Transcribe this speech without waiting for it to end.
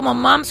como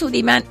Moms Who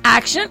Demand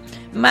Action,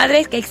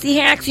 madres que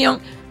exigen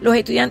acción, los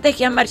estudiantes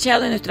que han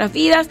marchado en nuestras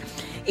vidas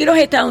y los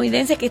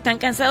estadounidenses que están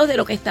cansados de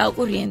lo que está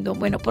ocurriendo.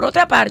 Bueno, por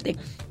otra parte,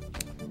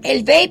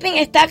 el vaping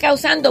está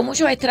causando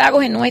muchos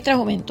estragos en nuestra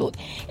juventud.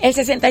 El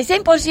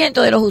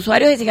 66% de los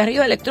usuarios de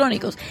cigarrillos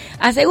electrónicos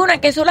aseguran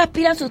que solo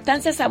aspiran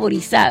sustancias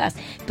saborizadas,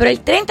 pero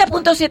el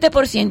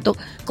 30.7%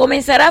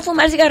 comenzará a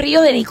fumar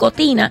cigarrillos de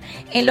nicotina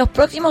en los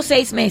próximos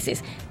 6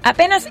 meses.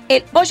 Apenas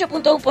el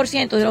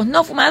 8.1% de los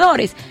no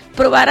fumadores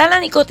probará la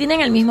nicotina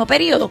en el mismo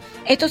periodo.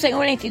 Esto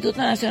según el Instituto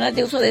Nacional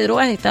de Uso de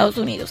Drogas de Estados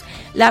Unidos.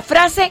 La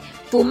frase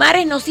 "fumar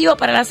es nocivo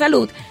para la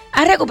salud"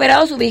 ha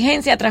recuperado su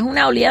vigencia tras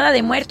una oleada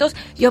de muertos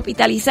y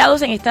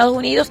hospitalizados en Estados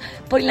Unidos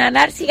por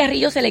inhalar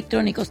cigarrillos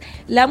electrónicos.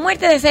 La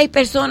muerte de 6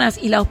 personas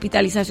y la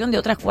hospitalización de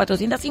otras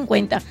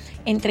 450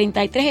 en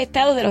 33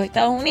 estados de los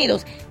Estados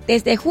Unidos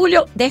desde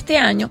julio de este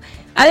año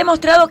ha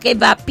demostrado que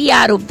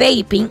vapear o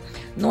vaping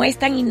no es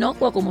tan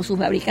inocuo como sus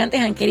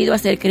fabricantes han querido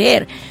hacer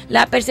creer.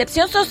 La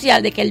percepción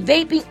social de que el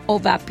vaping o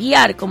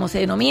vapear, como se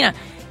denomina,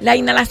 la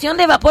inhalación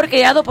de vapor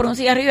creado por un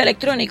cigarrillo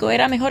electrónico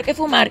era mejor que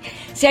fumar,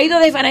 se ha ido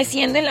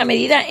desvaneciendo en la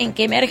medida en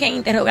que emergen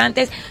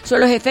interrogantes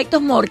sobre los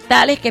efectos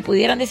mortales que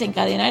pudieran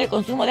desencadenar el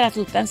consumo de las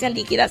sustancias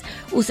líquidas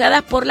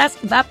usadas por las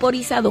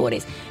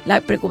vaporizadores. La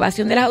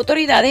preocupación de las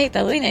autoridades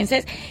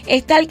estadounidenses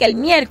es tal que el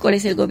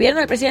miércoles el gobierno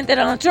del presidente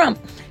Donald Trump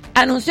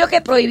anunció que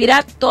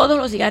prohibirá todos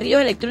los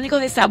cigarrillos electrónicos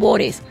de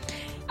sabores.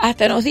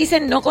 Hasta nos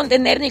dicen no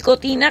contener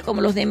nicotina,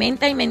 como los de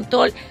menta y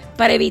mentol,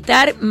 para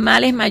evitar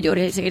males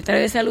mayores. El secretario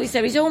de Salud y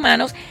Servicios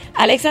Humanos,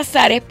 Alex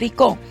Azar,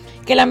 explicó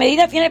que la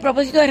medida tiene el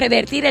propósito de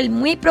revertir el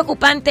muy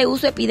preocupante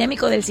uso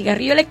epidémico del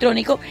cigarrillo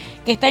electrónico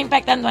que está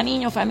impactando a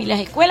niños, familias,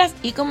 escuelas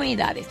y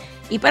comunidades.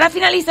 Y para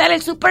finalizar,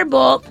 el Super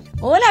Bowl.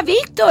 Hola,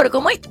 Víctor,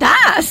 ¿cómo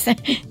estás?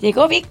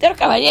 Llegó Víctor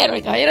Caballero,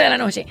 el caballero de la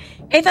noche.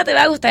 Esta te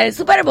va a gustar. El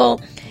Super Bowl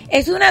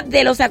es uno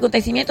de los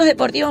acontecimientos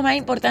deportivos más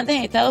importantes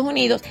en Estados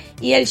Unidos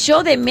y el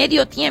show de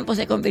medio tiempo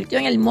se convirtió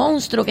en el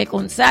monstruo que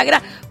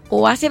consagra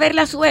o hace ver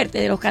la suerte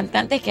de los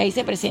cantantes que ahí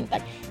se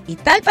presentan. Y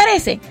tal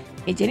parece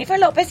que Jennifer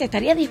López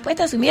estaría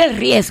dispuesta a asumir el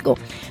riesgo.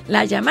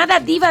 La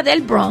llamada diva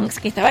del Bronx,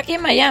 que estaba aquí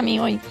en Miami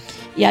hoy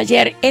y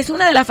ayer, es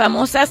una de las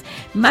famosas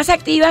más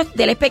activas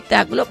del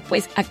espectáculo,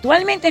 pues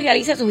actualmente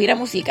realiza su gira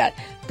musical,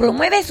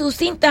 promueve su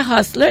cinta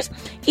Hustlers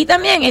y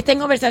también está en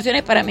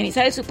conversaciones para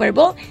amenizar el Super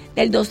Bowl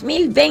del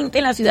 2020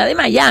 en la ciudad de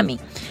Miami.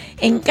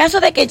 En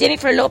caso de que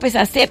Jennifer López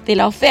acepte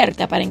la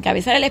oferta para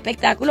encabezar el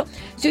espectáculo,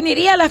 se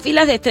uniría a las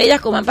filas de estrellas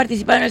como han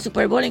participado en el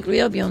Super Bowl,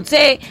 incluidos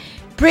Beyoncé,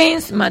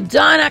 Prince,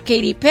 Madonna,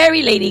 Katy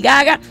Perry, Lady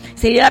Gaga.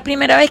 Sería la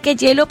primera vez que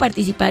J-Lo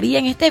participaría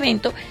en este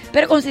evento,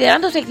 pero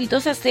considerando su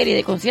exitosa serie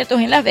de conciertos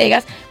en Las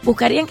Vegas,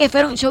 buscarían que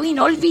fuera un show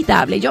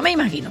inolvidable, yo me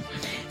imagino.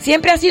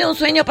 Siempre ha sido un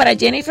sueño para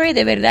Jennifer y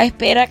de verdad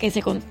espera que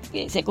se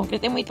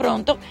concrete muy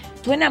pronto.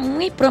 Suena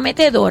muy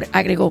prometedor,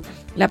 agregó.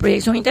 La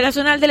proyección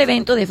internacional del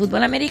evento de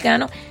fútbol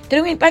americano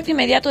tiene un impacto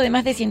inmediato de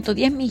más de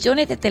 110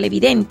 millones de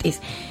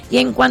televidentes. Y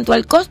en cuanto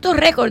al costo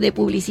récord de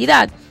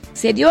publicidad,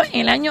 se dio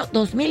en el año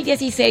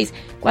 2016,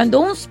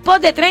 cuando un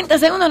spot de 30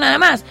 segundos nada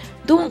más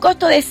tuvo un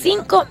costo de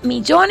 $5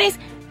 millones.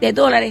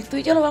 Tú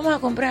y yo lo vamos a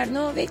comprar.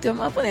 No, Víctor,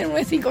 vamos a poner uno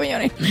de 5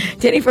 millones.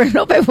 Jennifer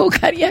López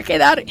buscaría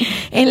quedar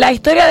en la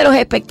historia de los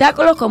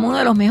espectáculos como uno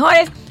de los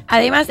mejores,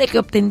 además de que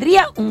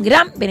obtendría un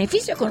gran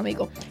beneficio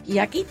económico. Y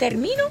aquí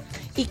termino.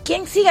 ¿Y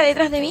quién sigue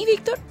detrás de mí,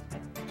 Víctor?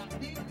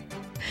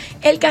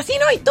 El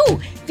casino y tú,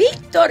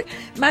 Víctor.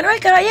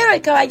 Manuel Caballero,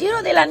 el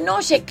caballero de la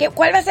noche.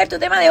 ¿Cuál va a ser tu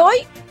tema de hoy?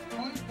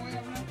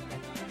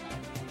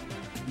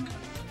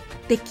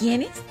 ¿De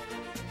quiénes?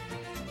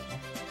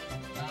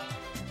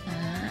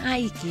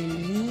 Ay, qué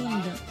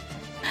lindo.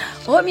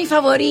 Oh, mi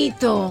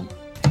favorito.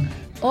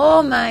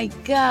 Oh, my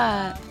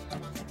God.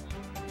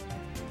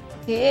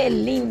 Qué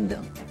lindo.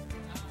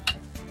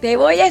 Te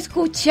voy a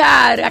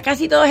escuchar. A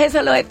casi todos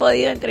esos los he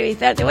podido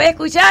entrevistar. Te voy a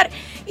escuchar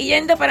y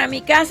yendo para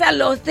mi casa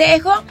los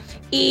dejo.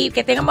 Y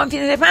que tengan buen fin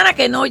de semana,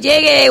 que no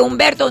llegue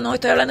Humberto, no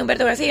estoy hablando de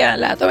Humberto Garcia,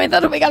 la tormenta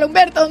tropical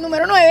Humberto,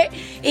 número 9,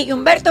 y que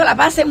Humberto la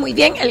pase muy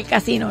bien en el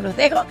casino. Los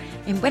dejo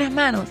en buenas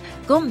manos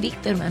con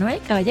Víctor Manuel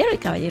Caballero, el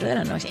caballero de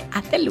la noche.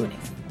 Hasta el lunes.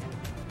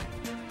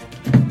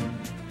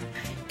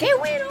 ¡Qué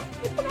bueno!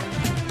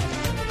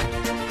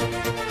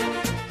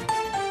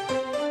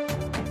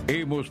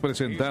 Hemos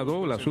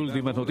presentado las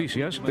últimas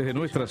noticias desde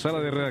nuestra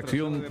sala de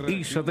redacción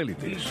y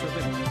satélites.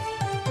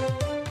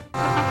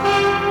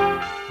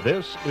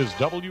 This is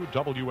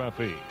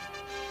WWFE,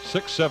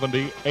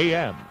 670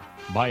 AM,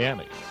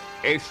 Miami.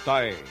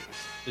 Esta es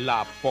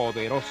La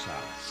Poderosa,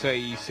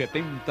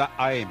 670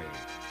 AM,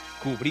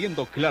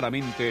 cubriendo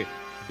claramente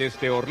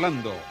desde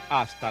Orlando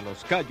hasta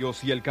Los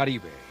Cayos y el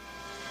Caribe.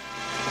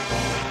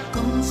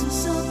 Con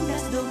sus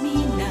ondas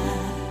domina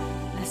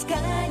las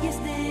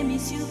calles de mi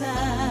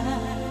ciudad,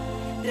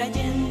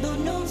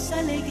 trayéndonos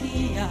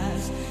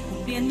alegrías,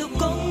 cumpliendo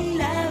con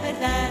la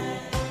verdad.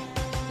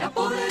 La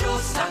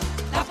Poderosa,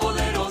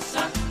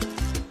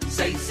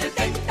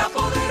 670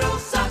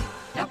 Poderosa,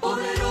 la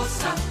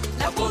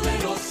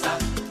Poderosa,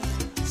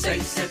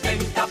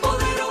 670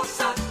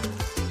 Poderosa.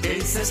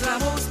 Esa es la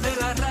voz de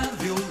la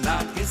radio,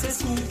 la que se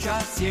escucha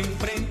siempre.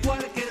 siempre en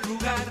cualquier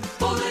lugar.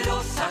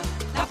 Poderosa,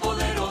 la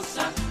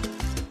poderosa,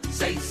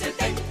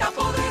 670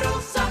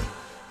 Poderosa,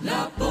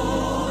 la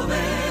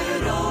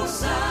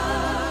poderosa.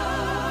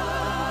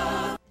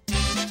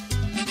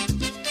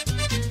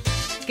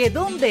 ¿Que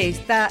dónde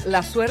está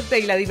la suerte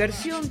y la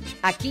diversión?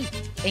 Aquí,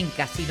 en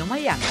Casino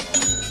Miami.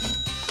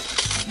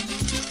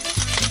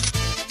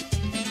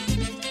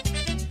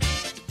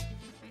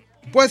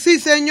 Pues sí,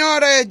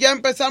 señores, ya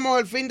empezamos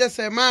el fin de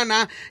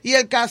semana y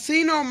el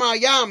Casino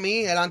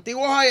Miami, el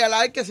antiguo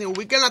Hialeah que se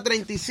ubica en la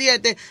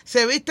 37,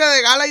 se viste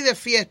de gala y de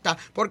fiesta,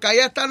 porque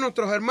allá están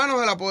nuestros hermanos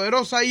de la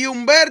Poderosa y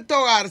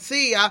Humberto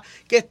Garcia,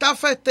 que está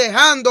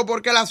festejando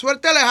porque la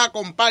suerte les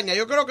acompaña.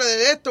 Yo creo que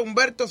de esto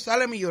Humberto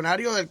sale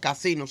millonario del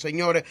casino,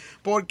 señores,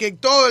 porque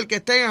todo el que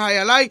esté en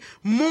Hialeah,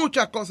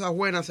 muchas cosas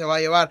buenas se va a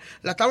llevar.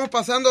 La estamos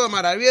pasando de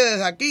maravilla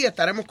desde aquí y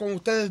estaremos con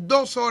ustedes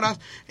 2 horas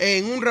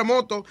en un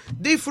remoto,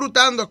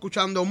 disfrutando,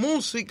 escuchando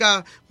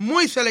música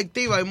muy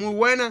selectiva y muy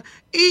buena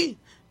y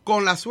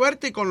con la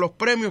suerte y con los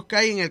premios que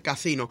hay en el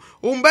casino.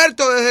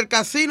 Humberto, desde el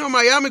Casino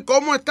Miami,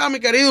 ¿cómo está, mi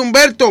querido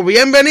Humberto?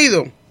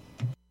 Bienvenido.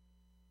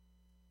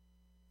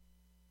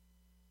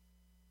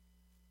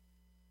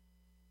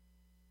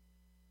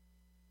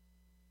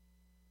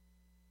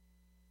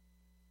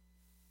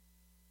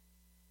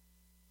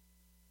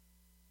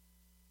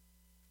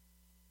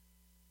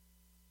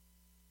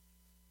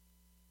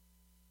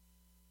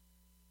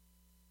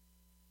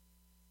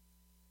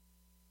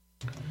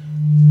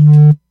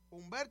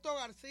 Humberto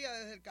García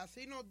desde el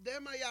Casino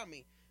de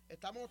Miami.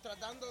 Estamos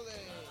tratando de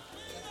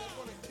hacer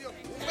conexión.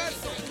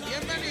 Humberto,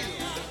 bienvenido.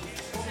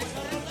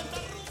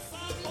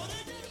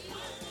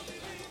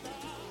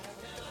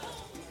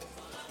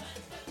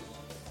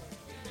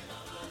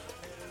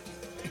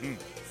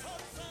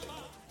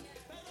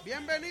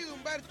 Bienvenido,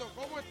 Humberto.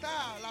 ¿Cómo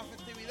está la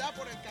festividad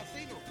por el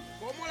casino?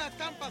 ¿Cómo la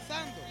están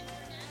pasando?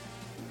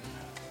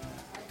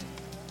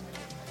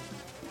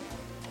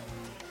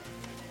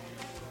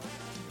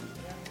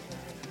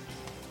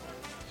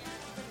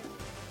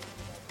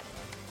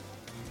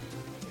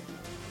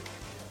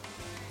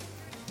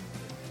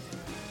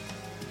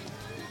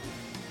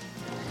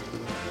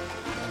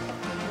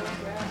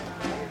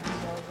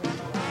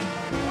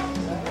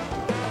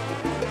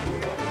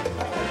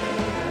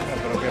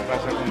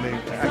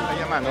 Está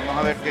llamando, vamos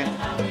a ver qué.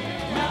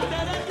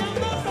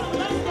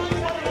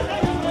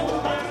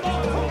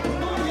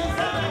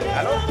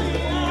 ¿Aló?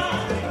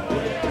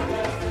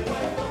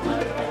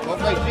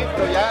 Ok, sí,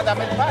 pero ya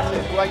dame el pase,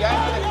 tú allá en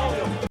el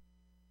estudio.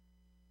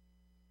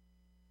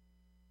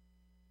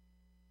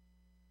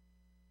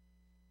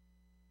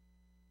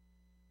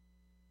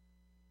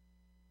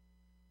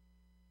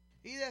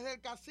 Y desde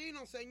el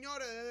casino,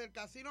 señores, desde el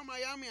Casino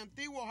Miami,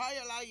 antiguo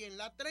Hialeah, en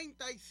la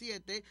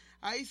 37,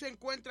 ahí se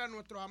encuentran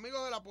nuestros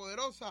amigos de la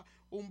Poderosa,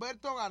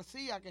 Humberto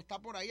García, que está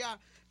por allá.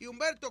 Y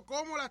Humberto,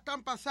 ¿cómo la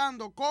están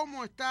pasando?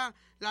 ¿Cómo está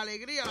la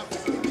alegría, la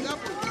felicidad?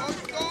 Porque hoy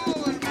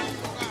todo el mundo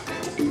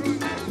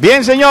gana.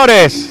 Bien,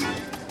 señores,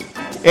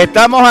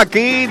 estamos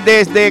aquí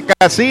desde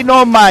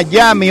Casino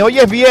Miami. Hoy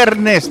es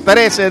viernes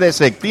 13 de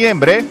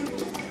septiembre.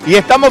 Y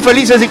estamos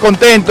felices y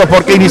contentos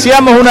porque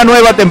iniciamos una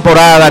nueva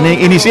temporada,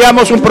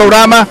 iniciamos un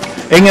programa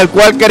en el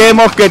cual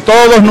queremos que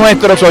todos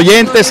nuestros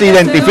oyentes se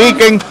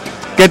identifiquen,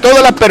 que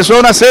todas las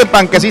personas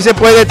sepan que sí se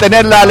puede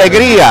tener la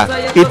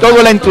alegría y todo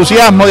el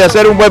entusiasmo de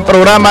hacer un buen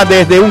programa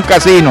desde un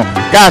casino,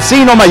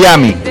 Casino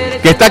Miami,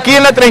 que está aquí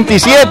en la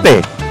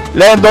 37,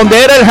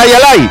 donde era el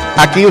Hialeah.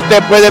 Aquí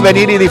usted puede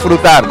venir y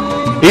disfrutar.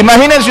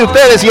 Imagínense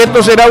ustedes si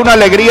esto será una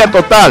alegría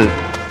total,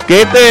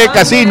 que este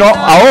casino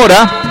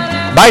ahora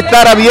va a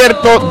estar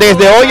abierto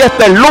desde hoy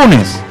hasta el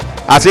lunes.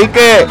 Así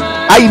que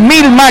hay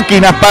 1000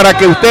 máquinas para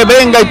que usted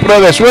venga y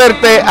pruebe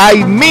suerte.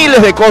 Hay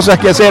miles de cosas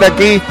que hacer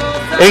aquí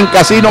en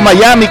Casino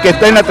Miami, que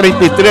está en la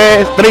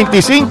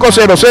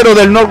 3500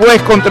 del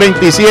Northwest con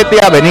 37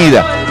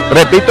 Avenida.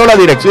 Repito la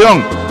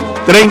dirección,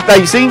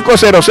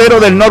 3500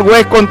 del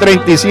Northwest con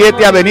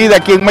 37 Avenida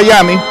aquí en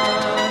Miami.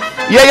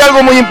 Y hay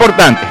algo muy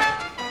importante.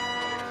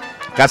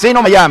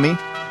 Casino Miami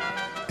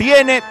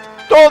tiene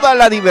toda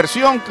la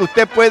diversión que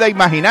usted pueda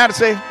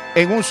imaginarse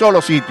en un solo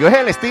sitio. Es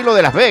el estilo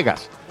de Las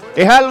Vegas.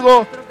 Es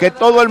algo que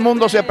todo el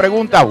mundo se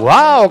pregunta,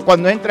 wow,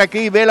 cuando entra aquí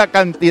y ve la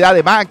cantidad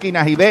de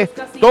máquinas y ve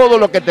todo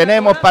lo que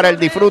tenemos para el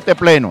disfrute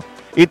pleno.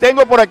 Y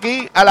tengo por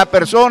aquí a la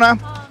persona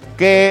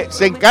que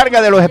se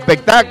encarga de los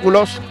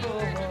espectáculos,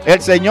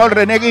 el señor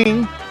René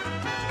Guín,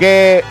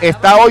 que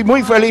está hoy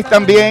muy feliz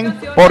también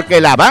porque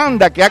la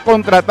banda que ha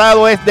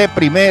contratado es de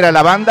primera,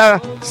 la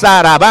banda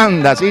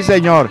Zarabanda, sí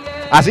señor.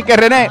 Así que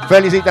René,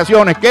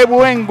 felicitaciones, qué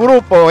buen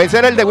grupo, ese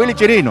era el de Willy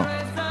Chirino.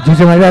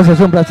 Muchísimas gracias, es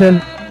un placer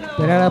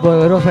tener a la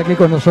Poderosa aquí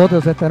con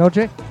nosotros esta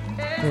noche.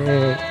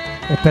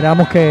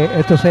 Esperamos que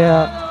esto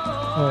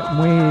sea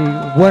muy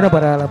bueno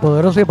para la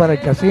Poderosa y para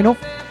el casino.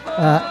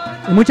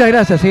 Y muchas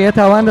gracias, sí,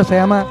 esta banda se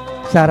llama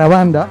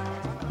Zarabanda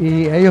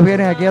y ellos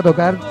vienen aquí a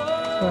tocar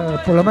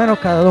por lo menos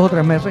cada 2 o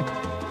 3 meses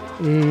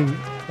y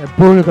el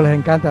público les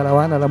encanta la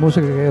banda, la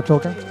música que ellos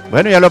tocan.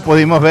 Bueno, ya lo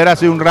pudimos ver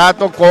hace un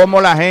rato,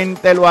 cómo la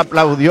gente lo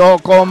aplaudió,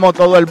 cómo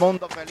todo el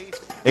mundo feliz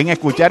en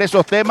escuchar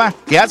esos temas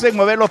que hacen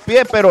mover los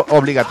pies, pero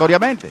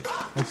obligatoriamente.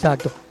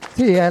 Exacto.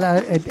 Sí, esa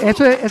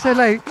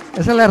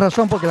es la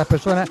razón por que las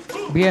personas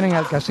vienen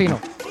al casino.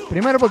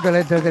 Primero porque el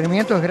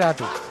entretenimiento es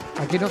gratis.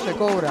 Aquí no se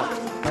cobra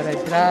para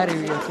entrar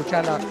y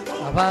escuchar las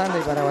bandas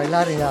y para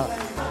bailar y nada.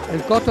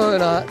 El costo de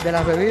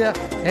las bebidas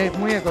es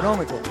muy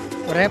económico.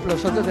 Por ejemplo,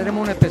 nosotros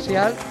tenemos un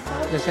especial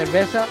de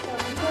cerveza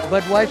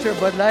Budweiser,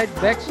 Bud Light,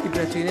 Beck's y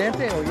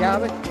Presidente, o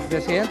Llave,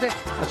 Presidente,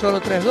 a solo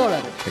 $3.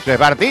 Eso es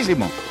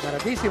baratísimo.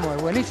 Baratísimo,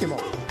 es buenísimo.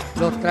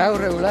 Los tragos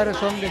regulares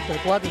son de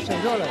entre $4 y $6.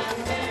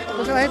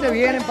 Entonces la gente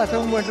viene, pasa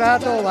un buen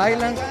rato,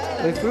 bailan,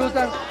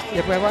 disfrutan, y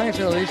después van y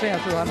se lo dicen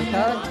a sus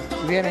amistades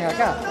y vienen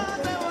acá.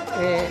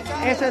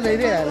 Esa es la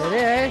idea. La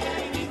idea es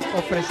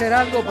ofrecer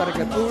algo para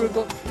que el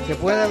público se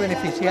pueda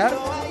beneficiar,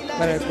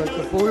 para que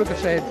el público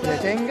se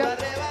entretenga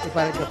y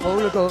para que el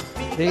público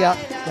diga,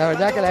 la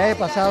verdad que la he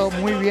pasado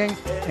muy bien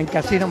en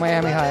Casino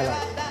Miami Highland.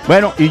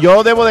 Bueno, y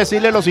yo debo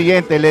decirle lo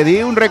siguiente, le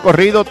di un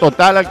recorrido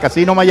total al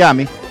Casino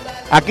Miami.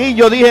 Aquí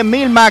yo dije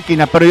 1000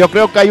 máquinas, pero yo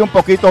creo que hay un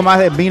poquito más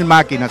de 1000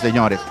 máquinas,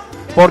 señores.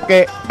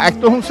 Porque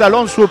esto es un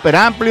salón súper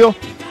amplio,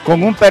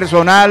 con un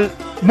personal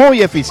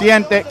muy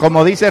eficiente,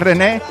 como dice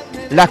René,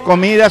 las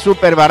comidas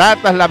súper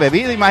baratas, la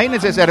bebida,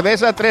 imagínense,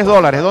 cerveza a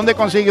 $3. ¿Dónde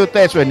consigue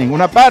usted eso? En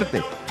ninguna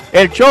parte.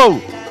 El show,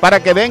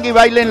 para que venga y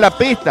baile en la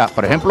pista.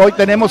 Por ejemplo, hoy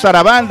tenemos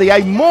Sarabanda y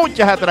hay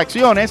muchas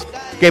atracciones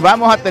que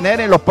vamos a tener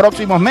en los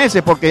próximos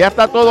meses, porque ya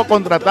está todo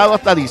contratado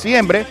hasta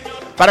diciembre,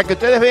 para que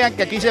ustedes vean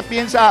que aquí se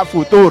piensa a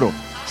futuro.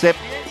 Se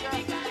piensa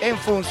en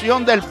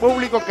función del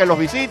público que los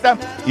visita.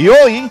 Y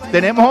hoy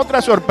tenemos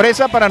otra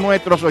sorpresa para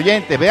nuestros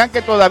oyentes. Vean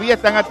que todavía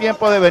están a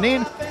tiempo de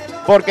venir,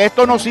 porque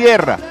esto no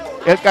cierra.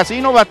 El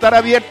casino va a estar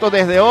abierto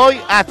desde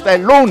hoy hasta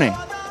el lunes.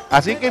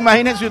 Así que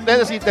imagínense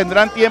ustedes si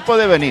tendrán tiempo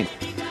de venir.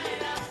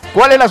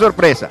 ¿Cuál es la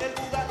sorpresa?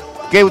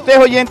 Que usted es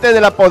oyente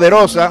de La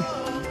Poderosa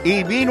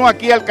y vino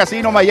aquí al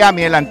Casino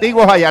Miami, el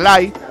antiguo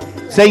Hialeah,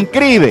 se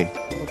inscribe.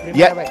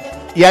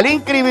 Y al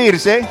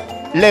inscribirse,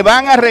 le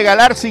van a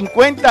regalar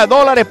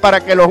 $50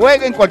 para que lo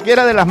juegue en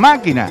cualquiera de las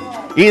máquinas.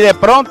 Y de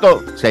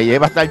pronto se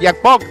lleva hasta el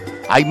jackpot.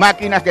 Hay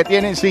máquinas que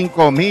tienen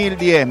 $5,000,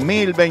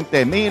 $10,000,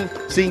 $20,000,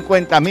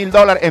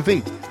 $50,000, en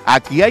fin.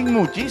 Aquí hay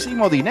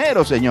muchísimo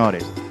dinero,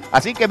 señores.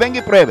 Así que venga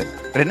y pruebe.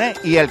 René,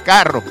 y el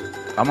carro.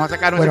 Vamos a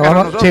sacar ese carro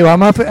nosotros. Sí,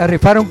 vamos a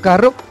rifar un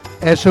carro.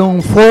 Es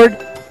un Ford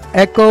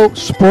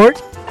EcoSport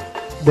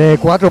de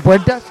 4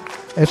 puertas.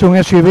 Es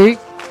un SUV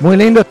muy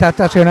lindo. Está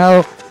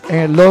estacionado en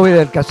el lobby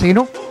del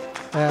casino.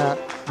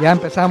 Ya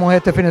empezamos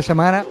este fin de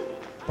semana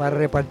para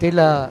repartir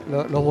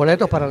los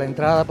boletos para la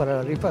entrada, para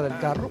la rifa del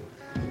carro.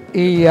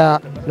 Y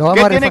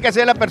 ¿qué tiene que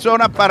hacer la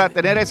persona para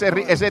tener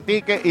ese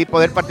ticket y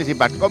poder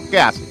participar? ¿Qué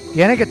hace?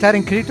 Tiene que estar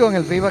inscrito en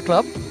el Viva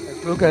Club,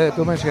 el club que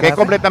tú mencionaste. Que es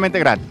completamente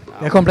gratis.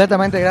 Es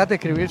completamente gratis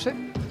inscribirse.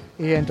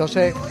 Y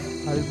entonces,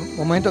 al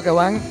momento que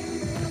van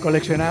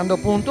coleccionando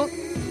puntos,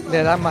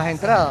 le dan más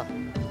entradas.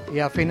 Y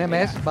a fin de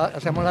mes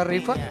hacemos la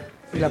rifa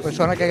y la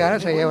persona que gane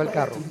se lleva el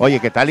carro. Oye,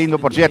 que está lindo,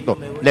 por cierto.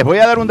 Les voy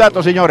a dar un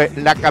dato, señores.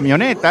 La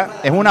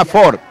camioneta es una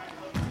Ford,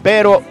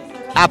 pero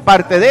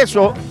aparte de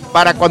eso,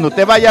 para cuando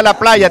usted vaya a la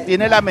playa,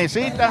 tiene la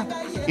mesita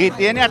y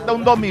tiene hasta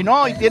un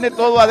dominó y tiene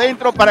todo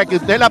adentro para que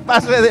usted la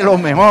pase de lo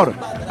mejor.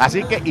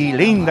 Así que, y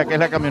linda que es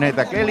la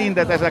camioneta, qué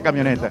linda está esa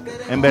camioneta.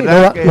 En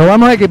verdad lo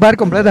vamos a equipar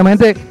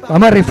completamente,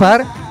 vamos a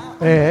rifar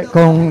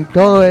con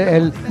todo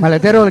el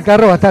maletero del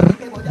carro, va a estar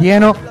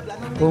lleno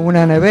con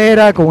una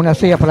nevera, con una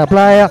silla para la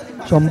playa,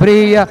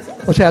 sombrilla,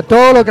 o sea,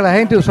 todo lo que la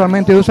gente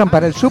usualmente usan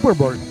para el Super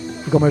Bowl.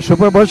 Y como el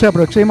Super Bowl se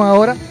aproxima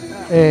ahora, no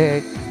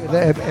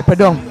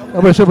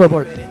para el Super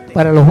Bowl,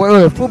 para los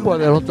juegos de fútbol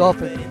de los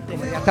Dolphins,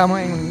 como ya estamos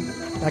en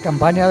la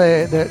campaña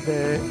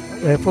de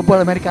fútbol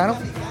americano,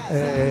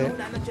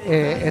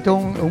 esto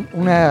es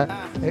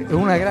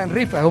una gran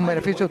rifa, es un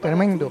beneficio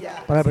tremendo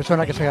para la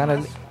persona que se gana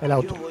el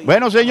auto.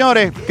 Bueno,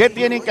 señores, ¿qué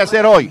tienen que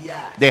hacer hoy?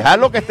 Dejar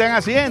lo que estén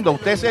haciendo.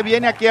 Usted se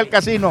viene aquí al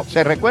casino,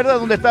 ¿se recuerda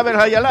dónde estaba el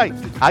Hialeah?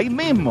 Ahí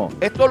mismo,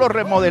 esto lo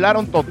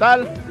remodelaron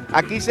total.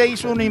 Aquí se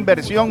hizo una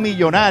inversión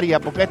millonaria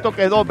porque esto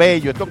quedó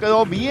bello, esto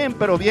quedó bien,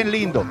 pero bien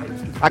lindo.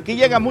 Aquí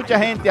llega mucha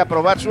gente a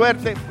probar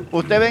suerte.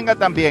 Usted venga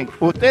también.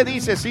 Usted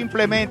dice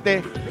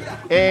simplemente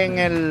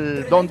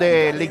en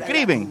donde le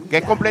inscriben, que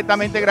es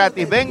completamente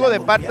gratis, vengo de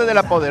parte de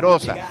La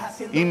Poderosa.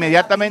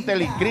 Inmediatamente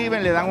le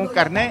inscriben, le dan un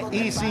carnet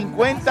y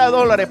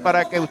 $50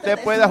 para que usted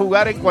pueda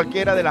jugar en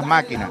cualquiera de las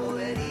máquinas.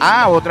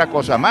 Otra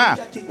cosa más.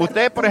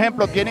 Usted, por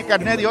ejemplo, tiene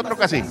carnet de otro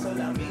casino.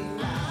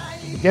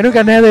 Tiene un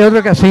carnet de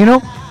otro casino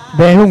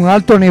de un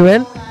alto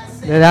nivel,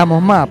 le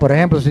damos más. Por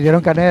ejemplo, si tiene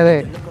un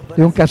carnet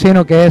de un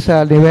casino que es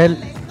al nivel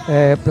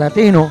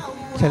platino,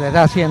 se le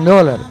da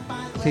 $100.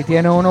 Si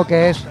tiene uno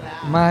que es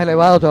más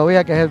elevado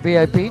todavía, que es el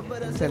VIP,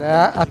 se le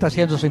da hasta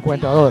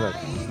 $150.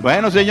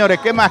 Bueno, señores,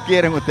 ¿qué más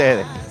quieren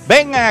ustedes?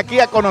 Vengan aquí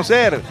a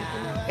conocer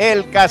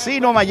el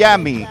Casino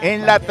Miami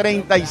en la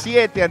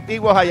 37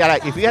 Antiguo Hialeah.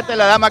 Y fíjate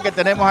la dama que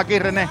tenemos aquí,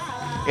 René.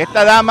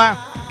 Esta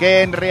dama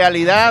que en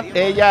realidad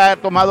ella ha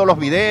tomado los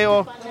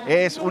videos,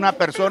 es una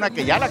persona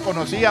que ya la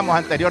conocíamos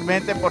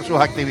anteriormente por sus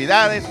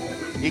actividades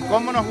y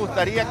cómo nos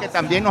gustaría que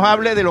también nos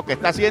hable de lo que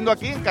está haciendo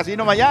aquí en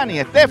Casino Miami.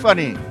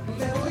 Stephanie.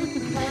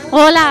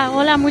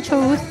 Hola, mucho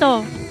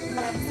gusto.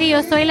 Sí,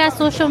 yo soy la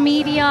Social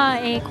Media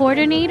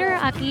Coordinator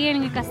aquí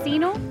en el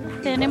casino.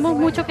 Tenemos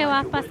mucho que va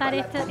a pasar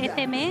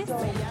este mes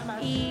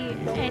y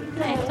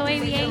estoy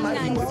bien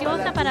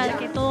ansiosa para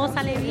que todo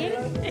sale bien,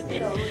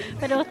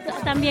 pero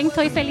también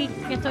estoy feliz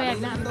que estoy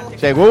aquí.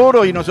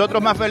 Seguro, y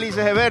nosotros más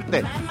felices de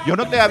verte. Yo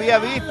no te había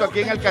visto aquí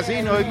en el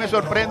casino, hoy me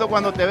sorprendo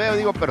cuando te veo,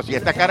 digo, pero si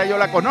esta cara yo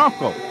la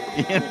conozco.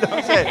 Y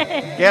entonces,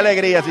 qué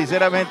alegría,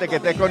 sinceramente, que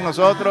estés con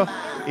nosotros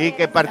y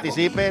que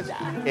participes,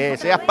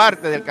 seas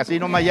parte del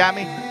Casino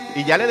Miami.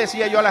 Y ya le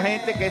decía yo a la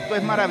gente que esto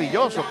es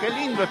maravilloso, qué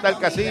lindo está el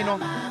casino,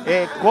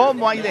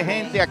 cómo hay de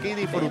gente aquí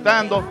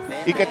disfrutando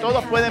y que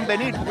todos pueden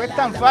venir, porque es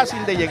tan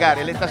fácil de llegar.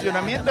 El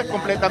estacionamiento es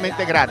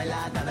completamente gratis,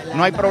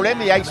 no hay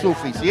problema y hay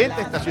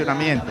suficiente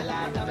estacionamiento.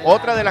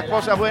 Otra de las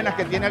cosas buenas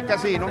que tiene el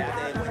casino,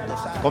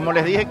 como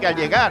les dije, que al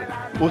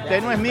llegar,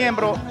 usted no es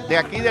miembro de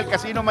aquí del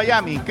Casino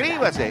Miami,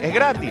 inscríbase, es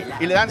gratis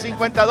y le dan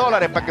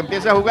 $50 para que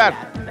empiece a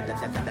jugar.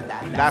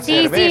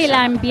 Sí, el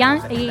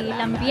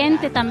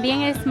ambiente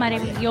también es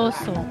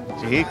maravilloso.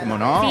 Sí, ¿cómo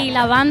no? Sí,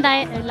 la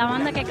banda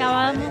que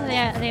acabamos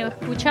de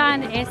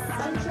escuchar es...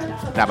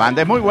 La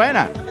banda es muy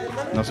buena.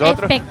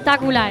 Nosotros...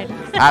 Espectacular.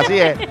 Así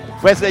es.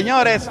 Pues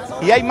señores,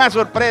 y hay más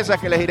sorpresas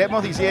que les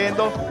iremos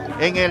diciendo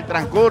en el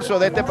transcurso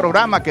de este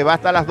programa que va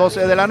hasta las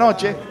 12 de la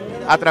noche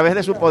a través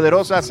de su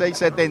Poderosa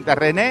 670.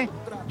 René,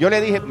 yo le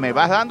dije, me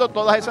vas dando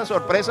todas esas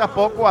sorpresas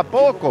poco a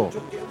poco,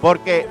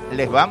 porque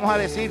les vamos a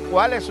decir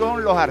cuáles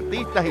son los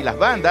artistas y las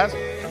bandas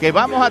que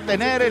vamos a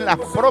tener en las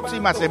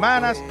próximas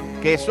semanas,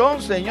 que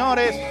son,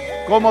 señores,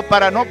 como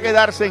para no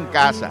quedarse en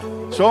casa.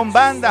 Son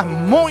bandas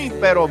muy,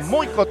 pero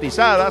muy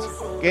cotizadas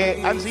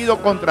que han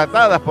sido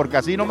contratadas por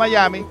Casino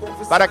Miami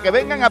para que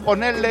vengan a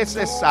ponerle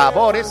ese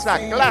sabor, esa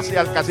clase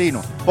al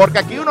casino. Porque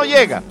aquí uno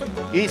llega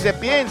y se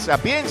piensa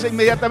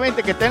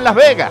inmediatamente que está en Las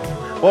Vegas,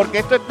 porque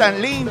esto es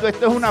tan lindo,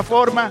 esto es una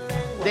forma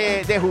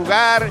de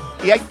jugar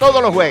y hay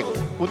todos los juegos.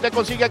 Usted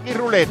consigue aquí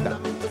ruleta,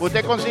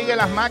 usted consigue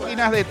las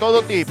máquinas de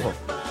todo tipo.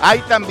 Hay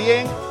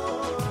también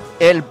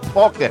el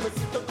póker,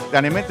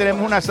 también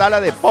tenemos una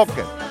sala de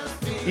póker.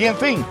 Y en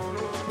fin,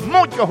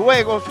 muchos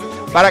juegos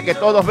para que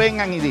todos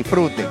vengan y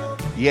disfruten.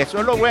 Y eso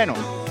es lo bueno.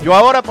 Yo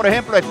ahora, por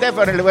ejemplo, a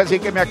Stephanie le voy a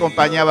decir que me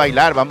acompañe a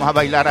bailar. Vamos a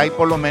bailar ahí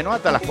por lo menos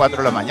hasta las 4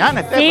 de la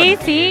mañana, Stephanie.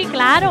 Sí,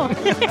 claro.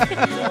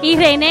 Y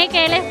René,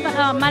 que él es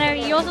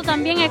maravilloso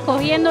también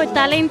escogiendo el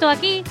talento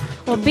aquí.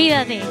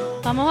 Olvídate,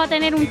 vamos a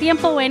tener un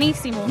tiempo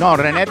buenísimo. No,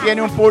 René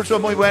tiene un pulso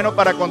muy bueno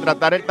para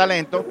contratar el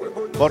talento,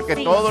 porque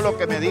todo lo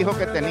que me dijo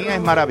que tenía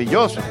es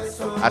maravilloso.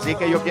 Así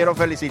que yo quiero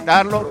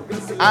felicitarlo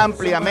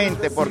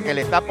ampliamente porque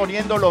le está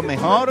poniendo lo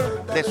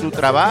mejor de su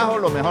trabajo,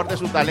 lo mejor de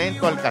su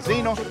talento al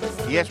casino,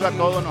 y eso a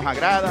todos nos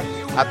agrada,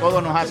 a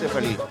todos nos hace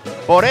feliz.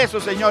 Por eso,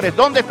 señores,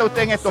 ¿dónde está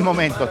usted en estos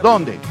momentos?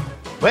 ¿Dónde?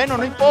 Bueno,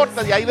 no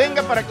importa, de ahí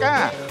venga para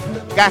acá.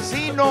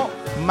 Casino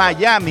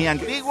Miami,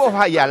 antiguo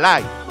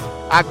Hialeah.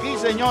 Aquí,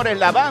 señores,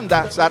 la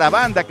banda,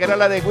 Sarabanda, que era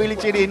la de Willy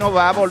Chirino,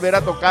 va a volver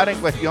a tocar en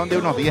cuestión de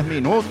unos 10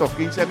 minutos,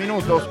 15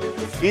 minutos.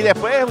 Y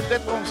después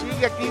usted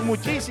consigue aquí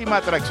muchísima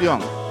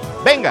atracción.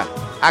 Venga,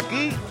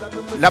 aquí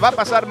la va a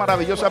pasar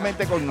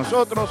maravillosamente con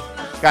nosotros.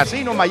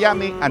 Casino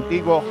Miami,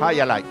 antiguo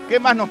Hialeah. ¿Qué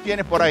más nos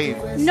tienes por ahí?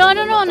 No,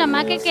 nada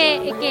más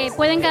que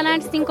pueden ganar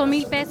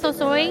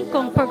 $5,000 hoy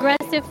con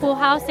Progressive Full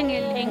House en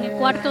el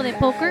cuarto de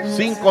póker.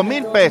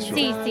 $5,000.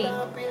 Sí.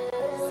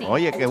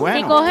 Oye, qué bueno.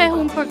 Si coges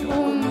un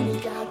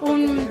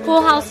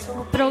Full House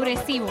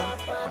progresivo.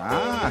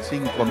 Ah,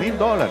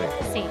 $5,000.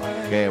 Sí.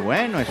 Qué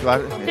bueno,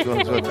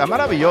 eso está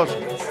maravilloso.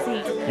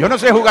 Sí. Yo no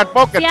sé jugar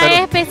póker, sí, pero...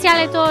 hay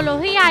especiales todos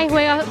los días, hay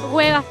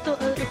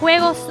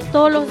juegos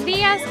todos los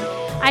días.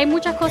 Hay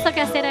muchas cosas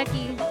que hacer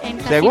aquí en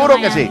Casino Seguro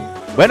Miami. que sí.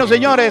 Bueno,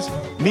 señores,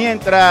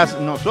 mientras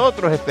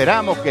nosotros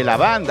esperamos que la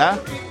banda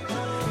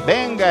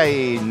venga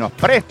y nos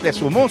preste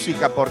su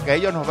música, porque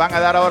ellos nos van a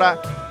dar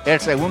ahora el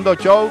segundo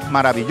show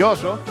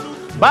maravilloso,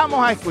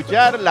 vamos a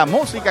escuchar la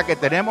música que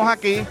tenemos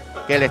aquí,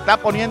 que le está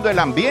poniendo el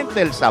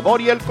ambiente, el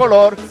sabor y el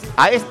color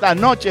a esta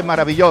noche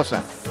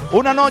maravillosa.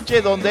 Una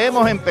noche donde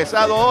hemos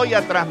empezado hoy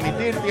a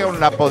transmitir con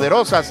la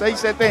Poderosa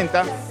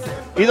 670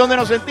 y donde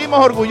nos sentimos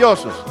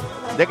orgullosos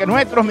de que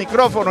nuestros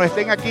micrófonos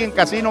estén aquí en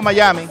Casino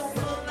Miami,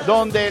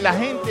 donde la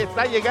gente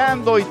está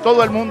llegando y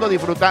todo el mundo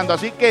disfrutando.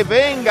 Así que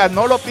venga,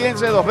 no lo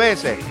piense dos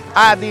veces,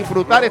 a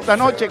disfrutar esta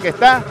noche que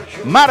está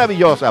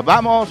maravillosa.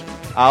 Vamos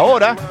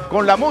ahora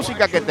con la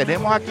música que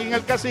tenemos aquí en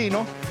el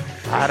casino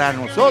para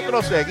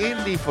nosotros seguir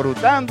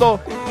disfrutando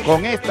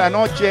con esta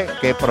noche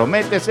que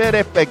promete ser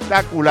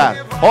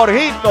espectacular.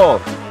 Jorgito,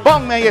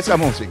 ponme ahí esa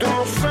música.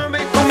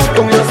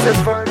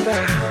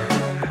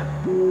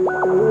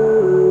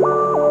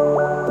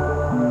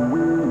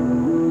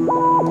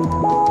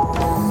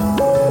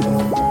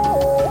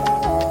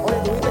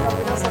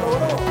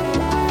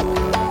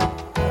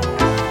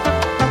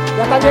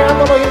 Ya están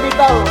llegando los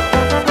invitados,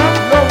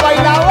 los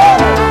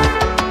bailadores.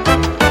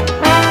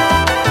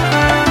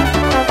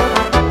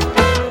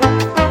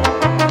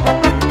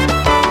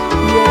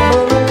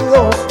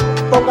 Bienvenidos,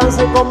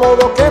 pónganse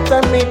cómodos que esta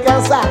es mi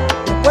casa.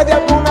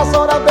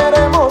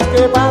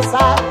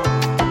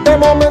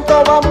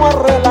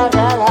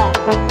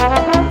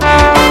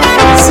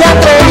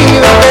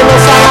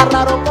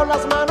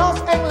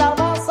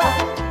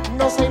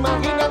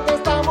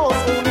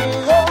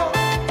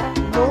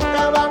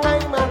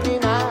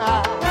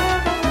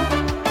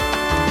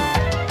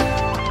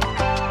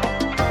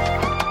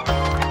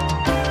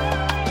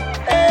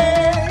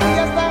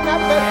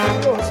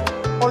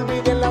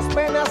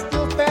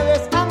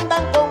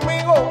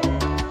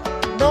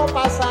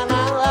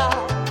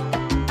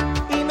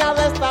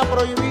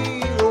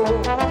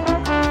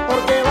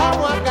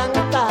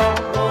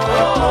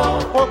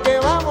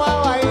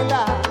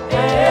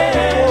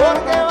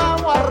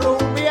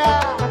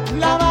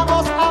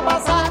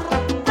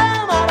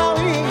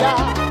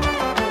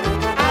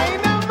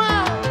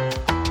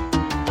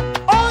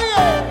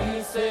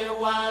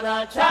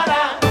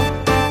 guarachara,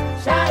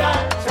 chara,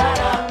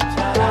 chara,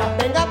 chara.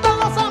 Venga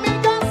todos a mi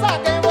casa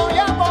que voy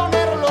a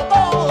ponerlo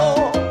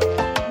todo.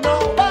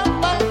 No va a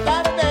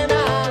faltar de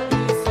nada.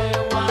 Dice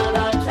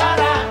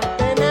guarachara,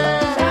 de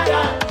nada,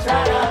 chara,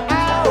 chara.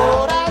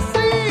 Ahora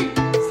sí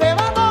se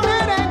va a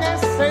mover en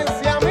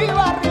esencia mi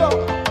barrio.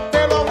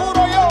 Te lo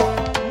juro yo,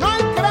 no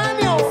hay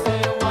cráneo. Dice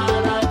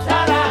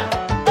guarachara,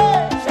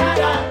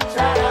 chara,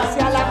 chara. Si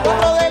a las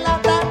 4 de la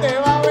tarde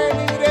va a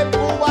venir el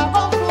Cuba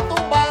con su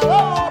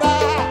tumbadora.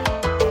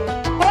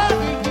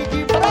 Prati,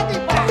 prati,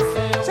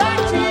 prati,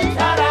 chachi,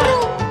 chara,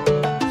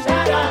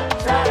 chara,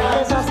 chara.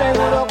 Les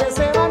aseguro que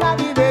se van a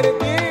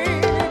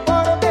divertir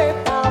porque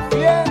esta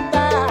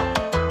fiesta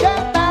ya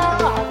está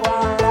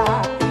aguada.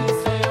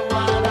 Dice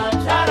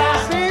guarachara,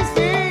 sí,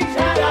 sí,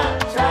 chara,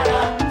 chara,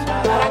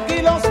 chara.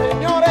 Tranquilos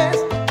señores,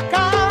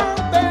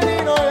 canten y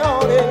no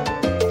lloren.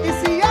 Y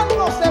si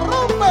algo se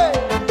rompe,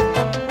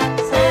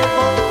 se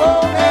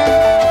compone.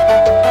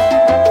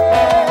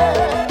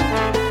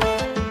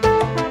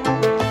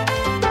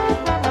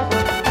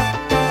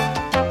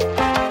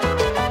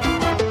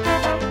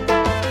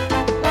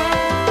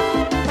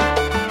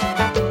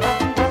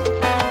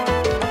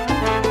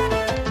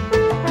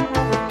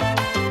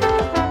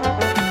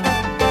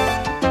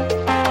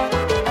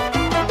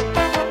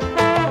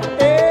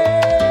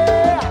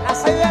 A las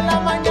 6 de la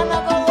mañana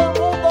todo el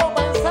mundo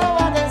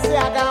pensaba que se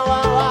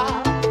acababa.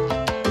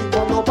 Y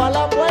cuando pa'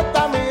 la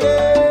puerta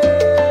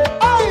miré,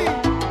 ¡ay!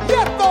 ¿Y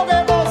esto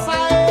qué cosa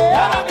es? ¿Y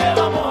ahora qué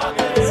vamos a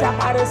querer? Se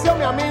apareció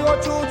mi amigo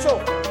Chucho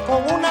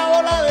con una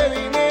bola de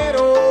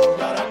dinero.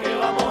 ¿Y ahora qué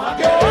vamos a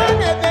querer?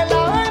 Joanes de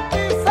la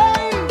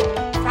 26,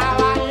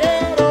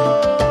 caballero.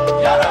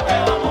 ¿Y ahora qué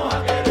vamos a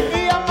querer? Y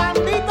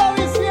Amandito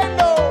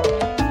diciendo,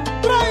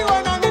 traigo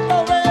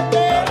enanito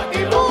verde y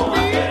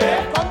Bubi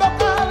con 2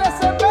 cajas de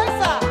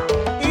cerveza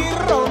y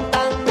ron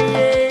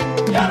también.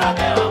 ¿Y ahora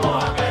qué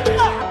vamos a querer?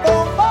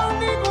 Bombón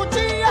y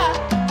cuchilla.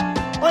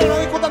 Oye, no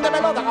discutan de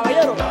pelota,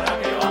 caballero. ¿Y ahora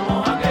qué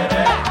vamos a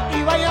querer?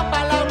 Y vayan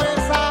para la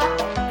mesa,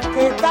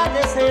 que está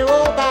que se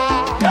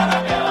bota. ¿Y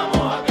ahora qué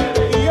vamos a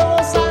querer? Y yo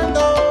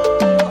gozando,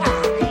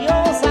 y yo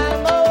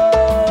gozando.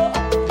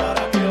 ¿Y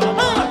ahora qué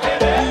vamos a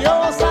querer? Y yo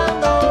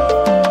gozando,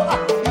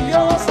 y yo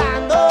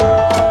gozando.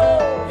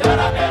 ¿Y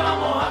ahora qué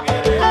vamos a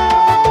querer? Ahora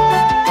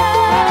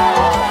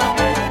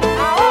qué,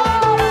 ahora.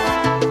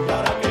 ¿Y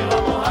ahora qué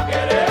vamos a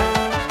querer?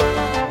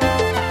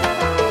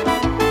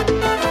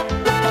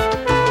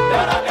 ¿Y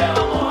ahora qué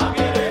vamos a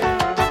querer?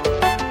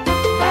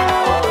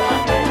 Ahora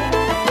qué,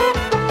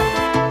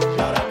 ¿y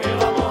ahora qué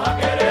vamos a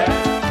querer?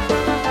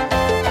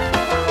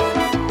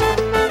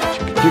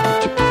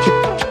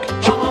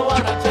 Vamos a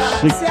guarachar.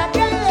 Si aquí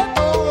hay de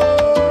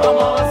todo,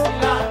 vamos a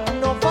vacilar.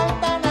 No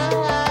falta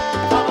nada.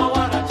 Vamos a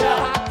guarachar.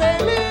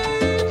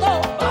 Pastelito,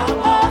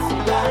 vamos a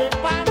vacilar.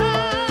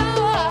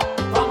 Empanada,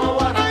 vamos a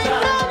guarachar. Hay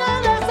caga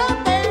de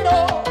santero,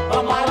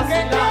 vamos a vacilar. Que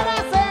quiera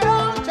hacer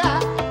honcha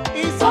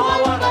y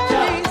soy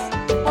feliz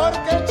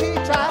porque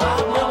chicha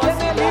me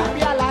tiene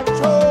limpia la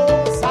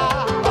choza.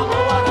 Vamos a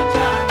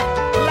guarachar.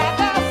 La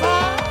casa,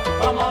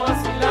 vamos a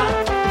vacilar.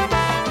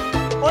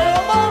 Oye,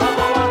 vamos a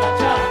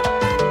guarachar.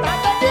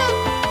 Date bien.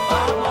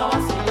 Vamos a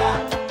vacilar.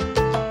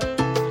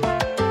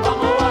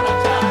 Vamos a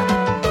guarachar.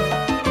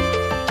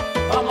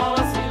 Vamos a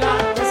vacilar.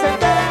 Que se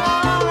entere La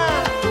Habana.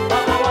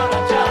 Vamos a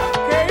guarachar.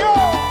 Que yo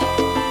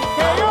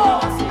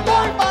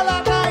voy pa' la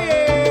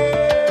calle.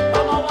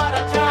 Vamos a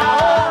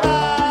guarachar. Ahora.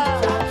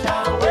 Cha, cha,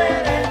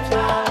 huere,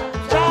 cha,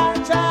 cha,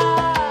 cha.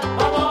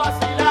 Vamos a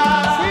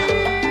vacilar. Sí.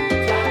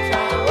 Cha,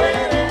 cha,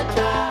 huere,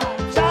 cha,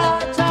 cha,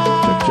 cha.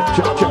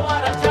 Vamos a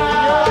guarachar.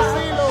 Yo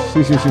vacilo.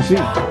 Sí.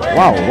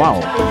 Wow. Y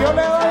yo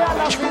le doy a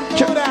la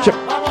cintura.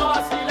 Vamos a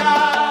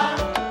vacilar.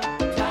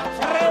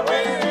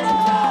 Revuelto.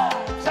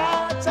 Cha,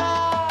 cha.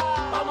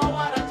 Vamos a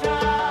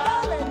guarachar.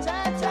 Dale, cha,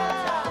 cha.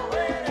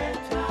 Huere,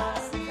 cha.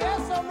 Si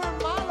eso no es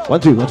malo. 1,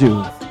 2, 1,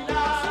 2.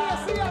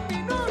 Así a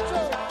Pinocho.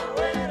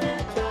 Y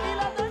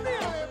la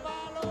tenía de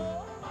palo.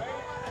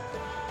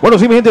 Bueno,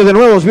 sí, mi gente, de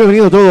nuevo,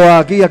 bienvenidos todos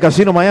aquí a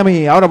Casino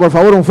Miami. Ahora, por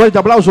favor, un fuerte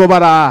aplauso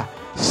para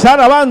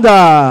Sara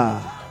Banda.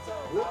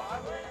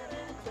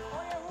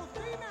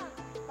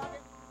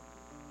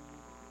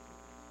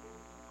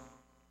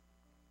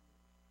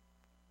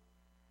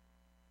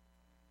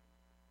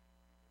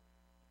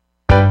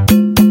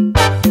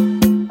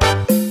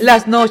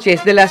 Las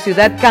noches de la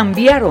ciudad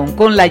cambiaron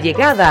con la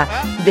llegada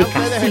de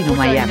Casino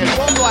Miami. En el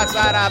fondo a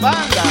Sara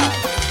Banda,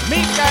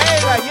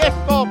 Micaela, y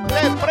esto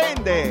le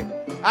prende.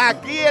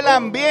 Aquí el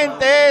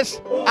ambiente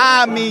es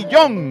a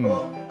millón.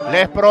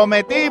 Les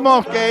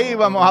prometimos que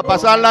íbamos a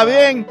pasarla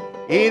bien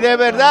y de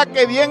verdad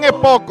que bien es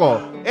poco.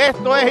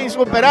 Esto es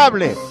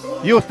insuperable.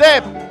 Y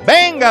usted,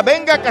 venga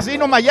a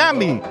Casino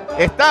Miami.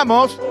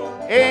 Estamos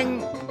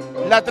en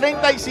la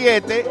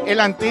 37, el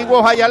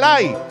antiguo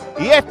Hayalay.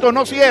 Y esto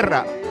no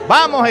cierra.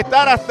 Vamos a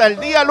estar hasta el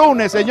día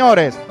lunes,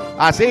 señores.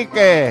 Así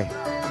que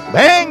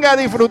venga a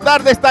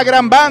disfrutar de esta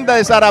gran banda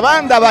de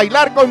Sarabanda, a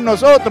bailar con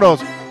nosotros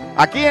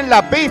aquí en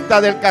la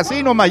pista del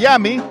Casino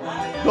Miami,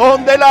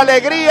 donde la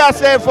alegría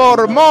se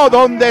formó,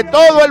 donde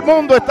todo el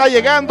mundo está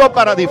llegando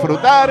para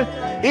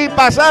disfrutar y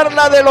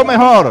pasarla de lo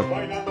mejor.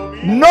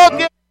 No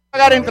tiene que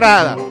pagar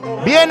entrada.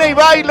 Viene y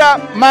baila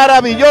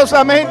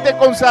maravillosamente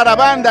con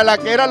Zarabanda, la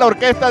que era la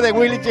orquesta de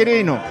Willy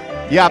Chirino.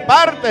 Y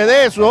aparte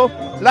de eso,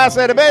 la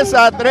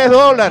cerveza a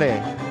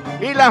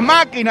 $3. Y las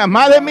máquinas,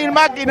 más de 1000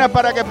 máquinas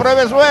para que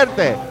pruebe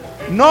suerte.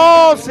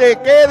 No se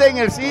quede en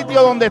el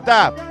sitio donde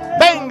está.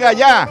 Venga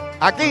ya,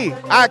 aquí,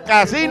 a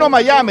Casino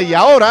Miami. Y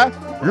ahora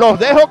los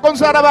dejo con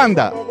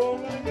Zarabanda.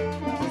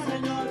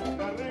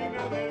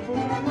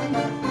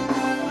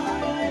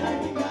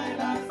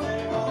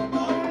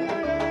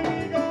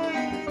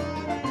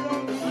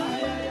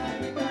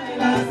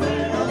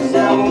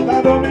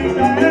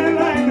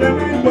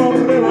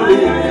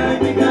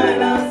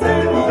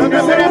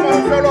 Nosotros tenemos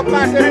un solo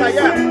pase para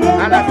allá,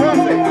 a las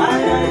 11.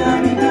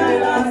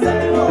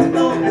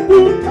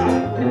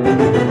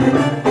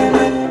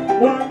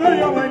 Cuando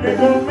yo bailé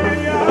con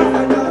ella,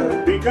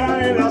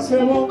 Micaela se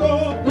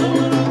botó.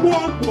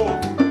 Cuando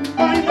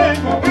bailé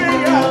con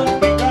ella,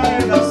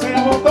 Micaela se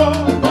botó.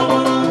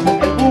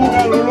 El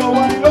búgalo lo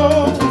bailó,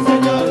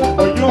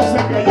 pues yo sé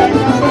que ella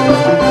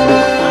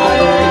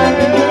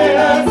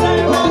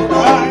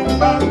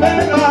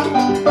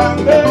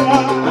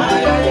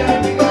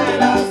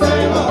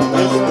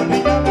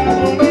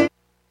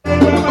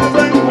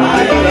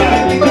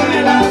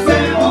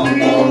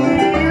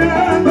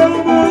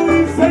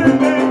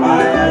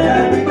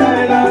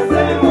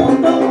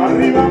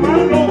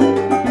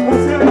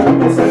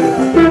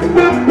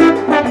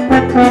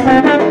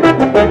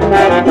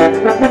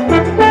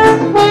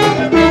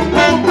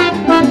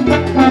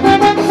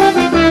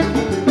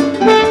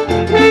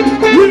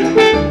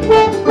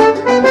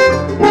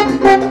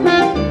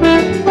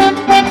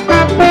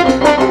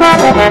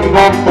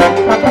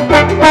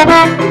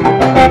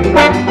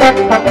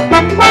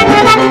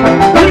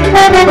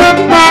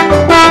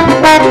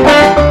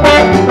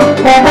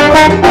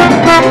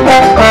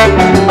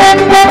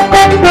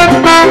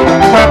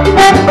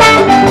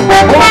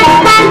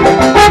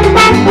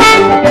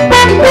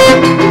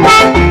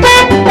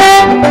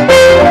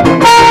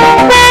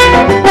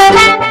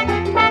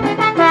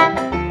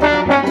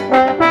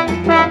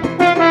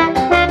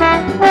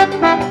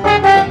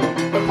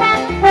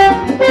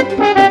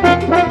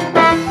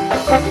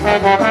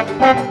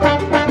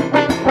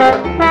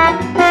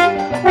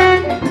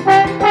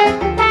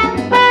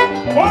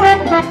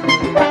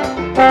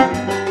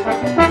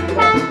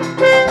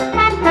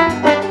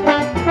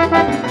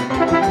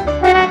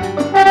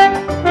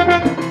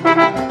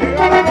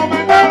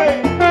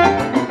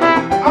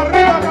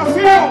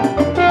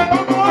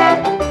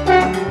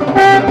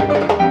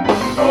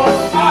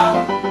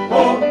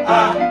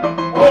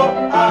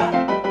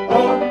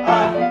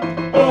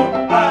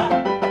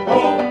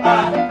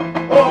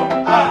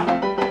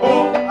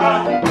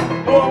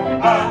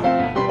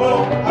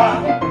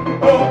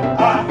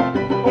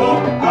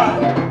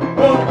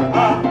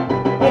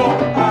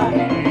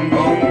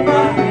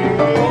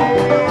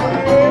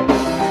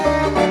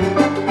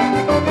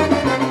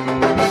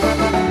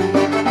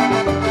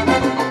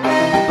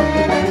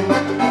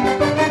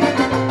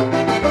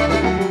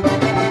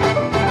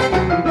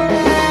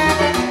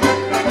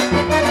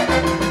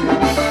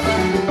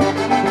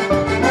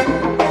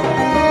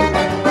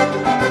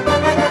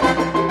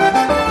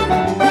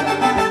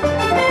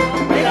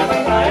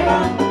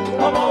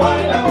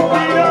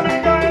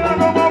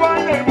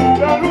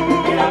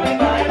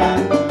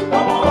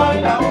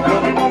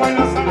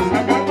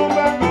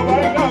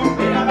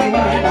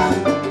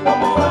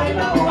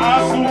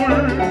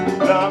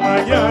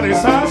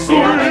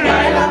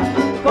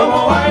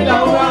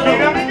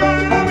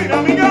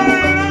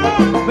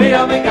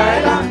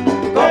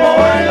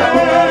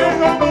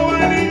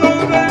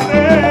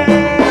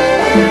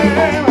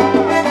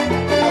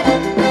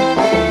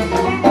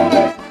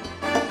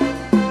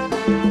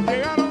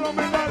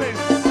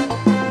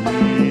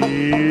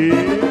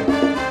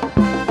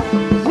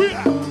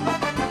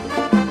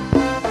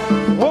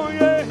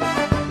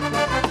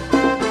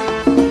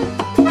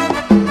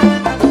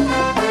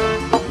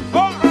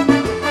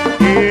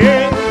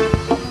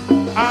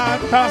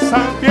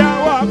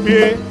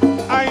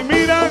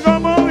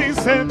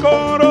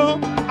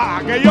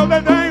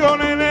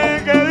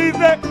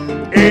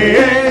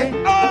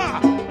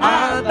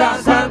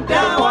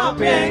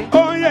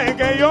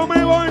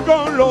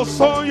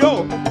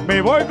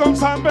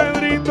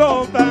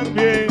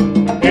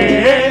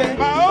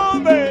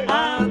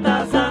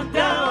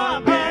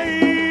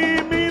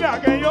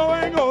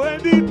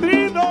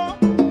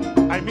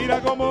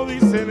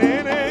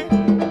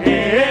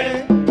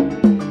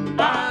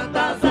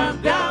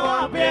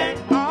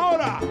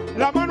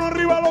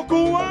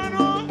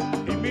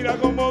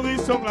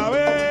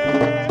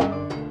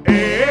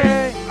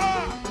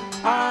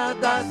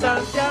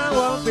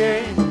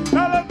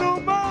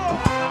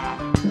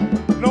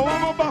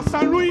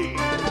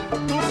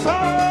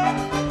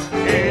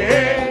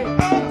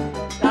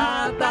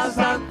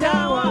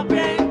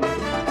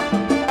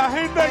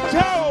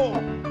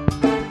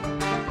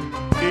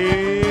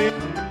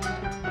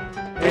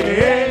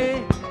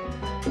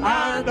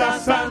Anda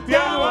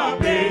Santiago a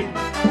pie.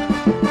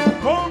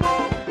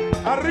 ¿Cómo?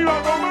 Arriba,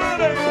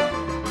 comadre.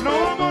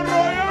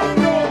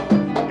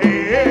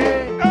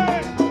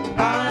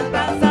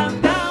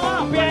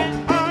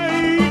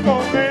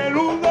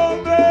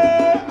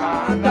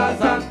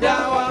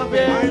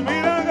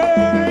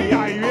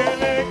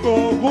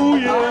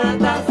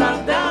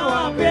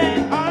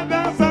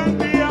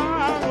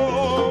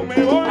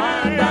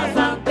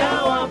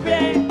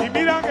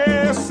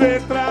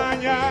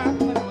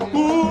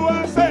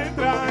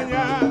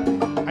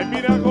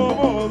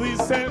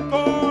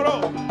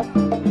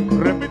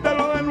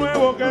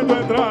 lo que tú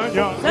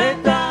extrañas. Se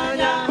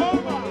extraña,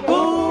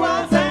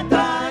 Cuba se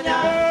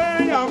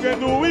extraña. Aunque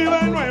tú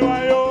vives en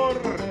Nueva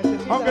York,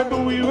 aunque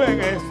tú vives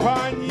en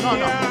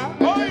España.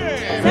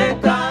 Oye, se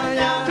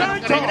extraña,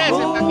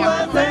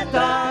 Cuba se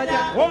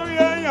extraña.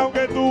 Oye,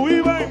 aunque tú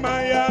vives en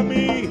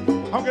Miami,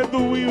 aunque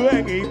tú vives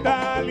en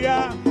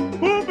Italia.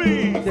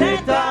 Pupi, se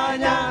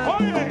extraña.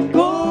 Oye,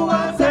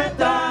 Cuba se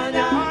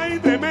extraña. Hay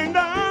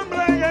tremenda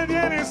hambre que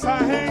tiene esa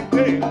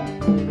gente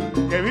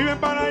que viven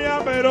para allá,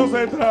 pero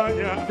se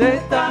extraña. Se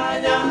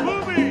extraña,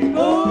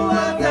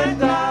 Cuba se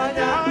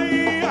extraña.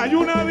 Hay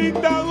una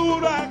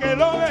dictadura que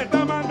los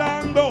está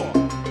mandando,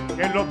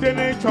 que los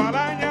tiene hecho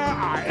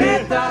araña. Se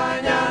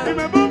extraña,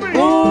 Dime, Pupi.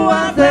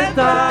 Cuba se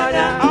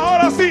extraña.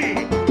 Ahora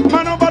sí,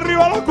 manos para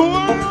arriba los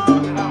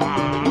cubanos.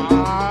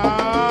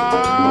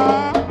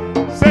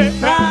 Se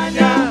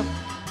extraña,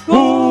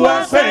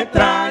 Cuba se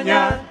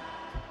extraña.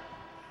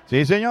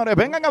 Sí, señores,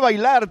 vengan a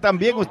bailar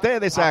también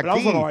ustedes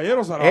Aplausos, aquí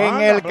caballeros, a la en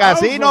banda, el aplausos.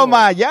 Casino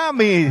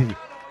Miami,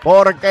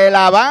 porque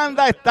la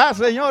banda está,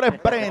 señores,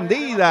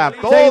 prendida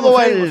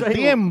todo el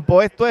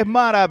tiempo. Esto es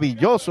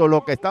maravilloso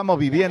lo que estamos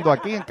viviendo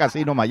aquí en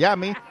Casino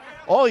Miami.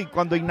 Hoy,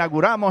 cuando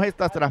inauguramos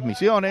estas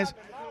transmisiones,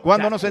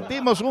 cuando nos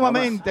sentimos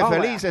sumamente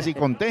felices y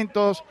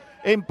contentos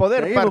en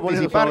poder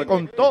participar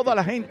con toda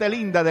la gente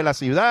linda de la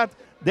ciudad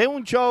de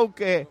un show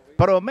que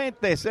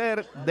promete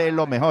ser de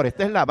lo mejor.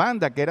 Esta es la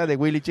banda que era de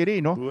Willy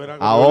Chirino,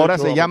 ahora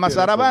se llama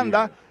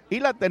Sarabanda y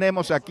la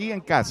tenemos aquí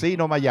en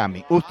Casino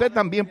Miami. Usted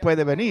también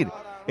puede venir.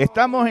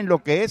 Estamos en lo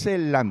que es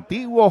el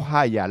antiguo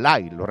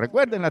Hayalay, ¿lo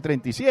recuerdan? La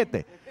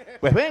 37.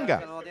 Pues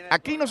venga,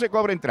 aquí no se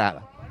cobra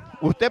entrada.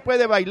 Usted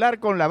puede bailar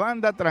con la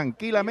banda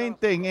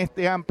tranquilamente en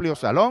este amplio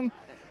salón.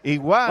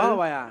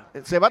 Igual,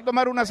 se va a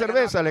tomar una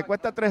cerveza, le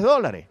cuesta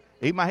 $3.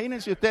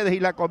 Imagínense ustedes, y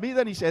la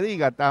comida ni se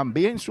diga,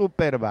 también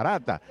súper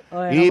barata.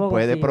 Y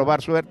puede probar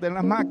suerte en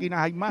las máquinas.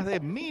 Hay más de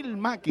 1000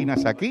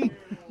 máquinas aquí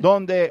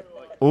donde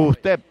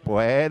usted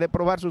puede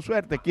probar su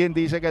suerte. ¿Quién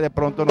dice que de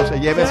pronto no se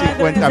lleve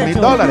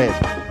 $50,000?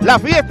 La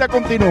fiesta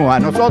continúa.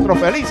 Nosotros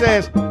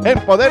felices en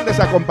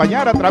poderles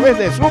acompañar a través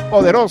de su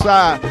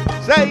Poderosa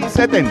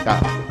 670.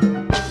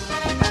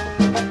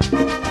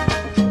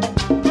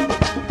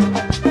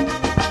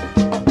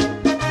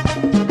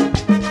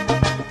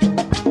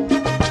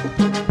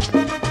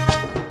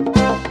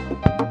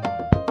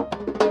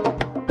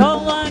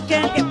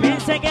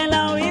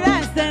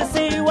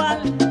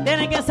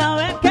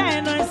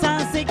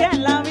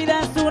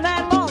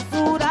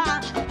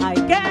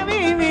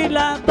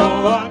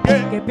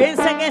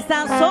 Piensa que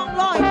está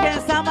solo y que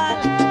está mal,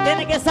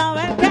 tiene que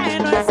saber que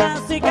no es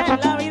así, que en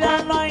la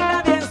vida no hay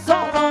nadie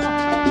solo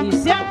y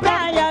siempre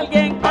hay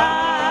alguien.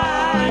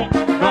 Ay,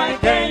 no hay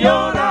que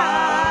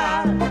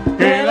llorar,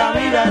 que la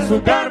vida es un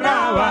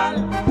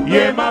carnaval y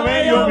es más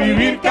bello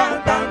vivir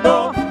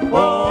cantando.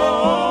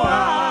 Oh,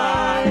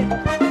 ay,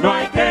 no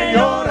hay que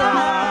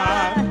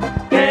llorar,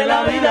 que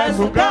la vida es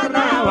un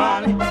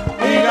carnaval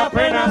y las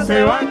penas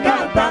se van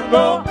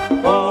cantando.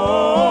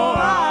 Oh,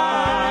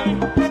 ay,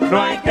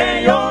 no hay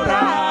que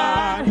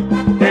llorar,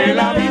 que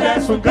la vida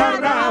es un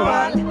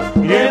carnaval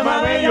y es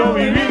más bello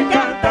vivir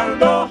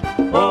cantando.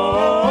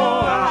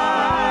 Oh,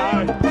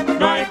 ay,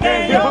 no hay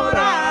que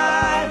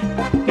llorar,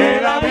 que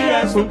la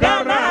vida es un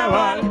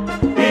carnaval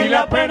y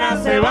las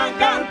penas se van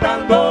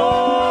cantando.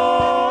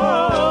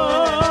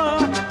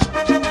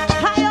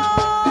 ¡Ay,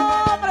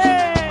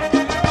 hombre!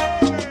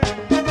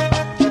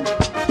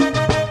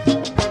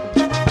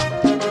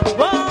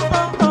 Oh,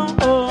 oh, oh,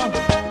 oh.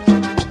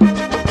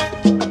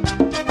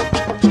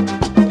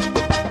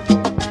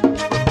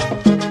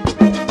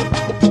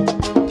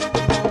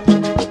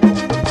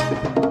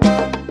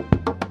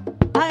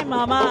 Ay,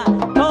 mamá,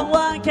 todo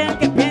aquel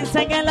que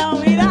piense que la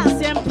vida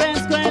siempre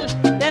es cruel,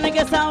 tiene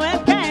que saber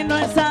que no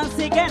es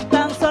así, que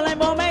tan solo hay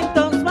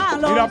momentos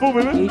malos. Mira, Pupi,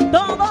 y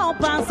todo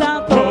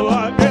pasa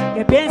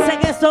que piense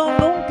que eso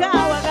nunca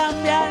va a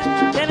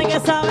cambiar, tiene que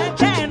saber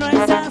que no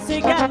es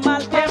así, que el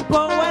mal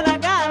tiempo buena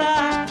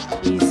cara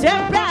y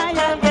siempre hay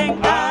alguien.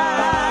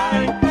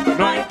 Ay,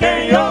 no hay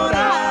que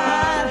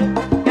llorar,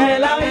 que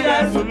la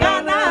vida es un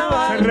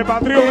carnaval, Se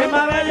repatrió. es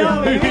más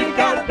bello vivir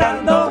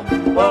cantando.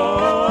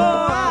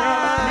 Oh,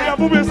 Mira,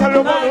 Pupi,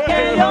 salió no hay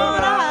que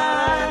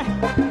llorar,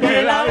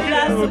 que la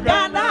vida es un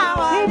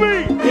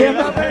carnaval y en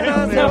la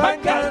pena se van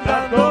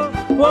cantando.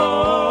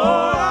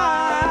 Oh,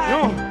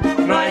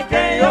 ay, no hay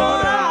que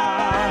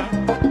llorar,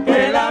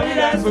 que la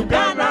vida es un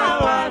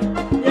carnaval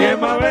y es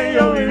más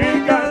bello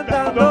vivir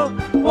cantando.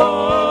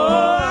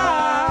 Oh,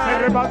 ay, Se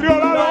repatrió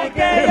la no hay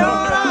que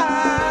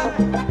llorar,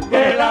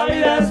 que la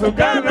vida es un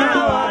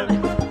carnaval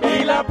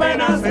y las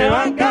penas se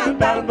van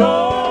cantando.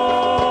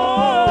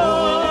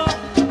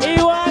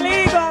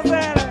 Igualito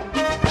hacer,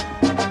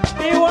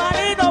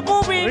 igualito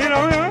Pupi. Mira,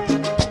 mira.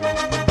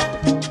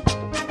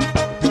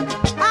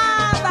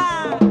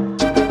 Anda.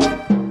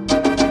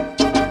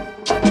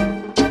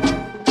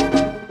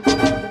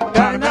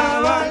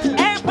 Carnaval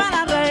es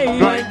para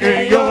reír, No hay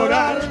que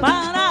llorar.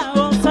 para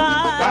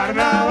gozar,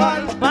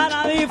 Carnaval.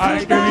 para disfrutar.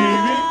 Hay que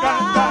vivir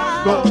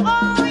cantando.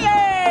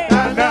 Oye,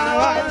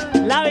 Carnaval.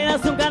 la vida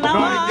es un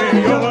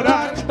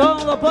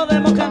todos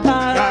podemos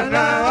cantar.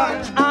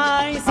 Carnaval,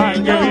 Ay, hay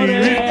que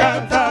vivir señores.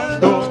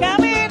 cantando.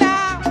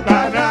 Camina,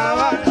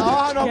 Carnaval,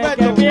 no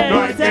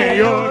hay que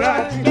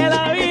llorar. que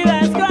la vida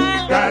es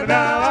cruel.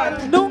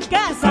 Carnaval,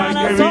 Nunca hay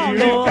estará que vivir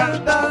solo.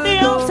 cantando.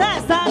 Dios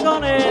está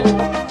con él.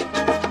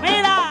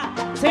 Mira,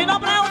 si no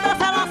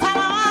preguntas a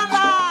la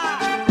banda,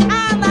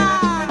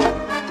 anda.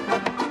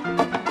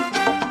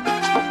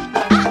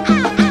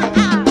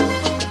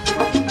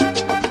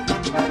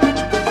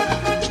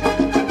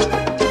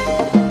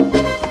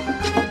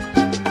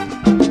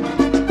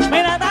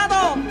 Mira,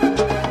 Tato,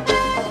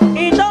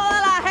 y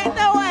toda la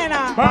gente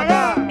buena,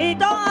 Paga, y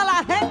toda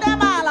la gente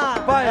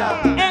mala, vaya,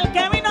 el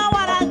que vino a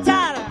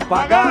guarachar,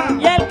 paga,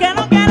 y el que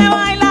no quiere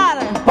bailar,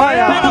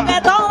 vaya, pero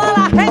que toda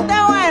la gente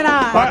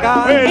buena,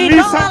 paga, y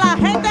Elisa, toda la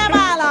gente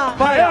mala,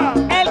 vaya,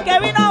 el que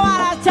vino a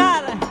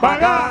guarachar,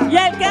 paga, y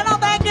el que no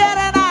te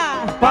quiere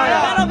nada,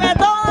 vaya, pero que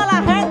toda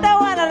la gente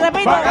buena,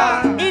 repito,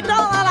 paga, y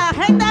toda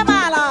la gente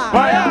mala,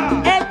 vaya,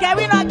 el que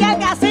vino aquí al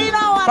casino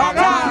a guarachar,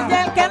 paga, y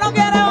el que no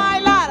quiere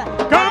bailar,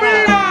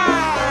 camina.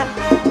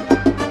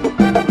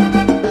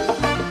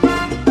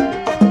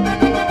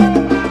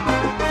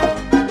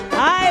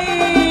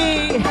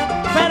 ay,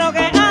 pero que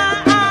ay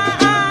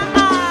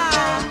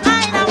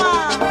nada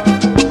más.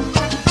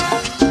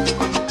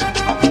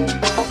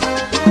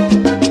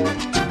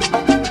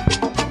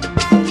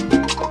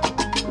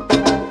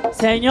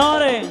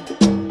 Señores,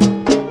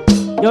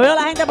 yo veo a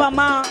la gente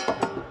pasmada.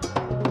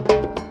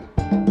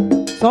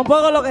 Son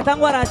pocos los que están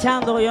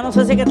guarachando. Yo no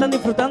sé si es que están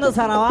disfrutando de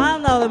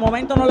zarabanda o de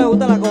momento no les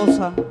gusta la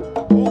cosa.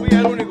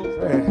 el único.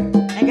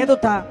 ¿En qué tú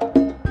estás?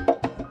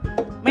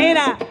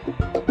 Mira,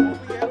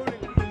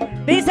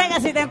 dice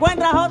que si te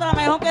encuentras otra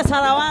mejor que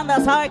zarabanda,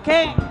 ¿sabes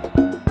qué?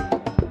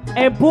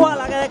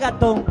 Empújala que es de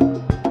cartón.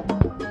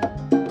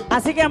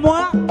 Así que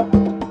Mua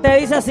te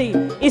dice así.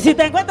 Y si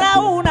te encuentras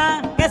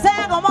una que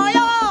sea como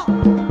yo,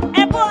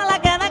 empújala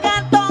que es de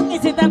cartón. Y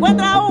si te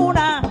encuentras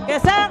una que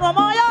sea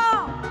como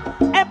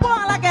yo,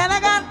 empújala que es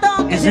de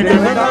cartón. Y si te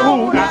encuentras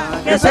una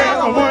que sea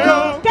como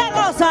yo, ¿qué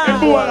cosa?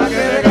 empújala que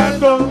de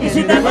cartón. Y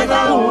si te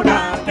encuentras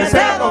una que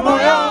sea como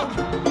yo,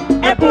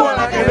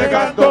 empújala que de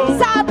cartón.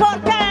 ¿sabes por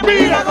qué?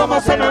 Mira cómo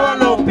se me van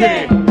los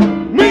pies.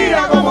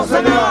 Mira cómo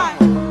se me van.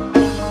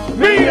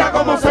 Mira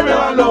cómo se me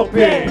van los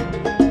pies.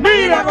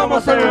 Mira cómo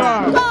se me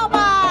van.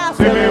 Toma.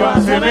 Se me va,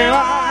 se me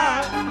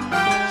va.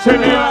 Se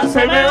me va,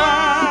 se me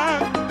va.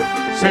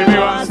 Se me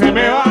va, se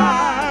me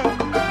va.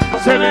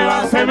 Se me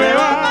va, se me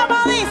va. ¿Cómo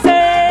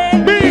dice?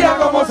 Mira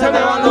cómo se me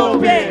van los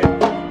pies.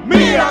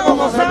 Mira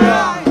cómo se me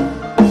van.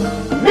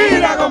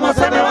 Mira cómo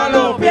se me van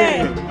los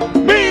pies.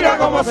 Mira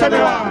cómo se me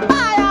van.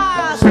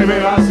 Vaya. Se me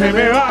va, se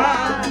me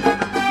va.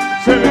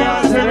 Se me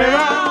va, se me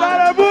va.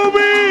 Dale, pupi.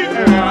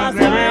 Se me va,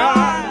 se me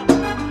va.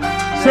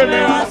 Se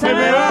me va, se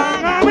me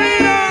va.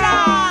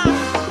 Mira.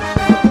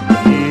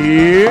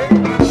 Y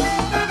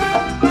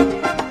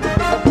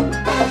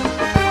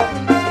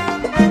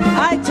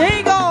Ay,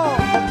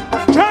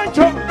 chicos.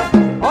 chancho.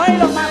 Hoy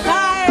los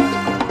masajes.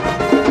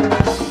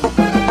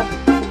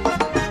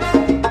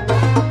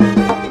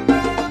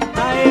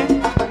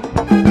 Ahí.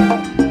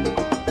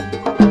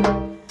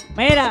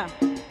 Mira.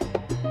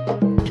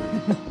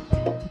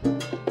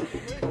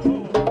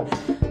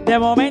 De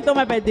momento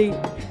me perdí.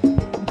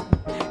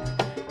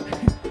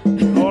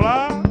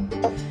 Hola.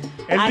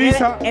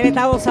 Elisa. Él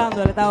está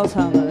gozando, él está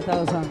gozando, él está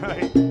gozando.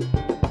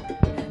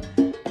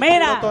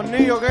 Mira. ¿Los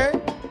tornillos qué?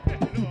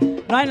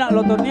 No hay nada,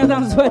 los tornillos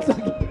están sueltos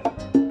aquí.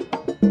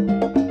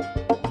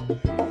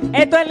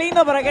 Esto es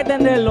lindo, pero hay que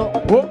entenderlo.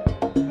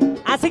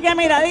 Así que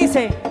mira,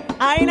 dice,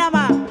 ahí nada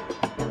más.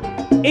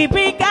 Y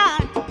pica,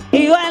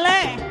 y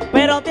duele,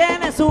 pero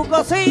tiene su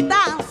cosita.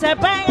 Se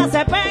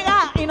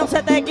pega, y no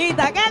se te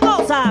quita. ¿Qué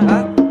cosa?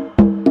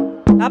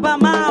 Está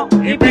pasmado,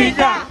 Y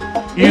pica,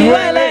 y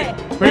duele,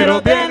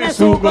 pero tiene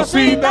su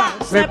cosita.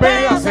 Se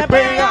pega,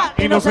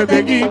 y no se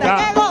te quita.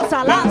 ¿Qué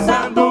cosa? La Lanza.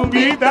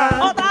 sandunguita.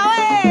 Otra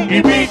vez.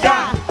 Y pica,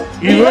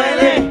 y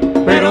duele,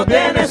 pero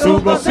tiene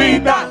su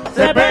cosita.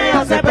 Se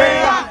pega,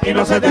 y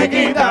no se te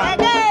quita.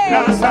 ¿Qué?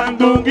 La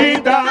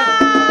sandunguita.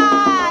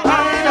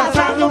 Ay, la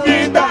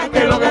sandunguita, que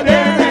es lo que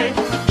tiene.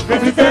 Que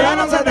si te da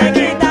no se te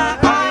quita.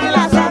 Ay,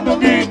 la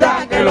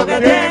sandunguita, que es lo que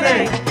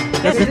tiene.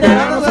 Que si te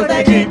da no se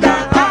te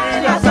quita.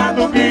 Ay, la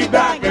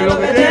sandunguita, que es lo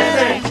que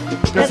tiene.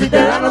 Que si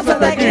te da no se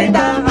te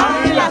quita.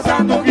 Ay, la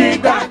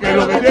sandunguita, que es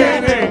lo que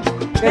tiene.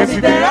 Que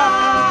si te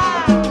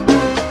da.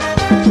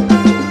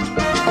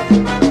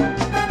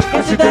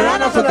 Que si te da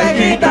no se te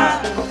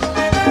quita.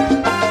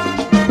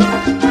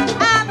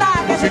 Anda,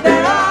 Que si te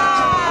da.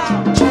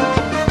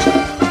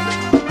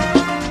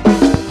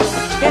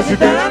 Que si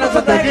te da no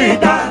se te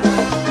quita.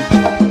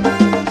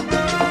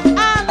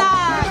 anda.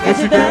 Que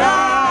si te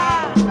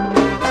da.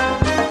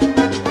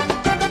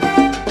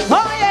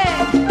 Oye,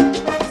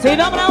 si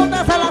no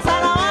preguntas a la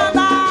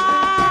zarabanda,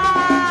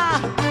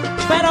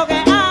 pero que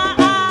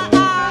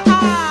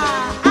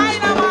ay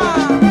nada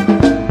más.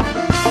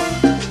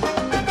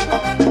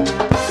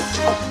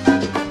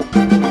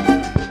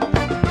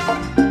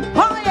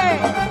 Oye,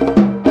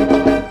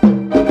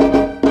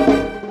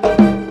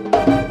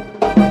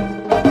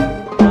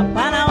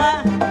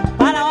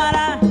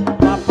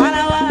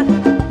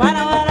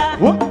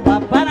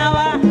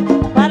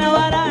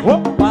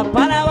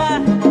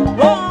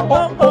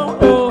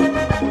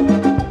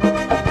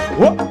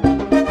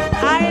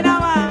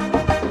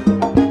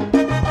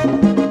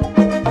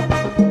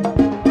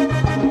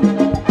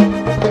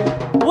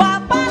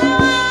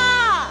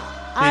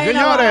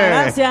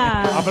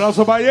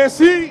 aplauso para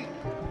Jessy.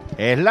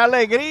 Es la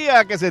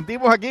alegría que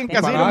sentimos aquí en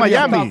Casino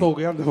Miami.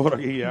 Por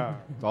aquí ya.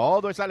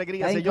 Todo es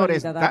alegría, Está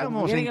señores. incógnita,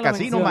 Estamos Quieren en que lo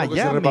Casino mencione. Que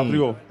se Miami.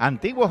 repatrió.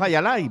 Antiguo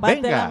Jayalay.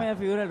 Parte Venga. me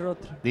figura el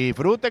rostro.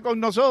 Disfrute con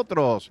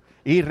nosotros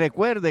y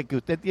recuerde que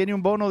usted tiene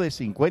un bono de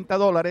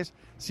 $50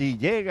 si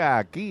llega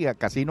aquí a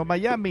Casino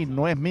Miami,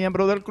 no es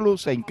miembro del club,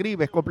 se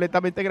inscribe, es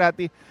completamente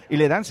gratis y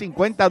le dan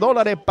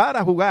 $50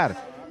 para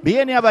jugar.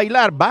 Viene a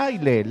bailar,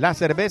 baile, la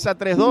cerveza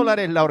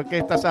 $3, la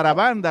orquesta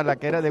Zarabanda, la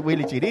que era de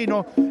Willy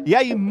Chirino, y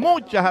hay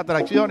muchas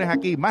atracciones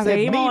aquí, más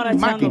Seguimos de 1000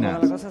 marchando, máquinas,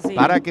 pero la cosa sigue.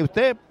 para que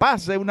usted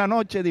pase una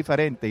noche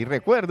diferente. Y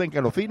recuerden que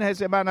los fines de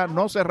semana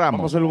no cerramos.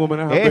 Vamos a hacer un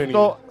homenaje a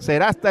Esto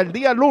será hasta el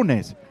día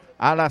lunes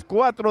a las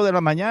 4 de la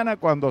mañana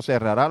cuando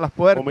cerrará las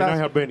puertas.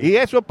 Homenaje a Benny. Y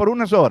eso por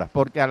unas horas,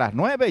 porque a las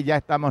 9 ya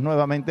estamos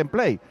nuevamente en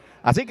play.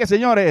 Así que,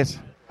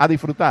 señores, a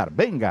disfrutar.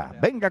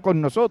 Venga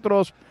con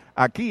nosotros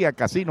aquí a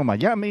Casino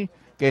Miami,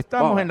 que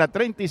estamos en la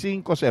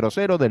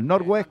 3500 del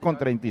Northwest con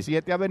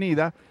 37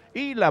 Avenida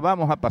y la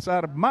vamos a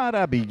pasar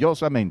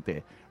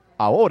maravillosamente.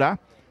 Ahora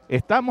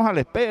estamos a la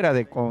espera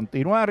de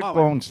continuar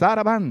con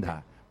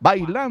Zarabanda,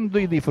 bailando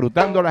y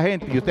disfrutando a la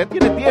gente. Y usted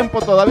tiene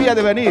tiempo todavía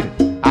de venir.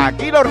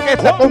 Aquí la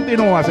orquesta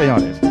continúa,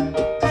 señores.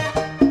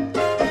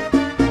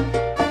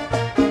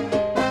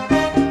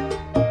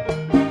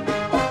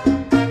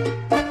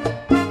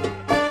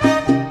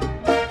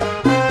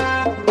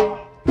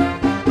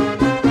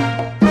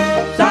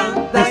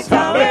 Santa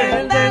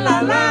Isabel de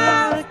la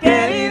Lara,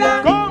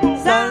 querida.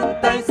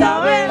 Santa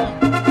Isabel.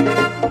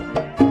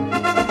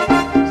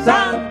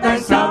 Santa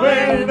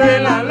Isabel de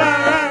la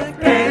Lara,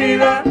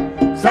 querida.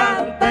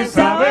 Santa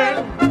Isabel.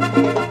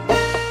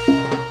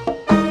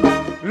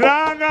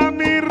 Laga,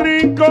 mi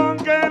rincón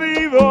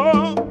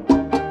querido,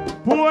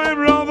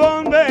 pueblo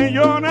donde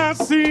yo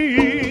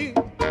nací.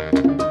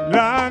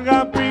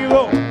 Laga,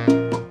 pido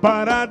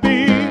para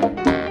ti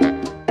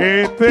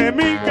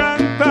mi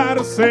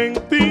cantar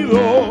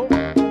sentido.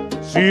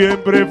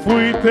 Siempre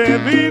fuiste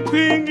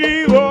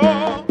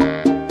distinguido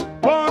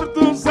por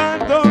tu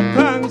santo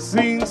tan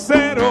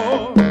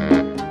sincero.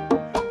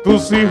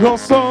 Tus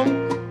hijos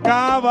son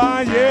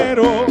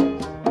caballeros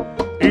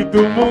y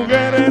tu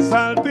mujer es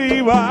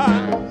altiva.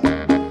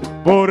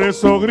 Por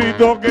eso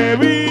grito que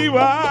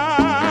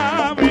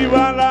viva,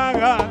 viva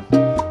Laga,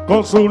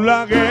 con su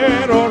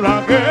laguero,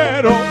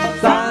 laguero.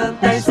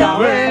 Santa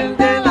Isabel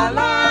de la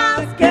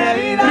Las,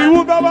 querida.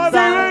 Tributa para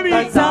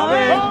Santa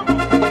Isabel.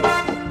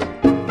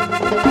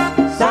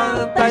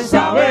 Santa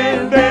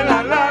Isabel de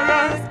la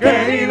Las,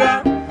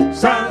 querida.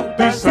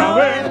 Santa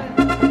Isabel.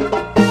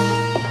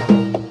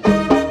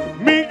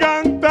 Mi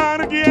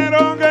cantar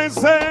quiero que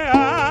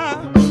sea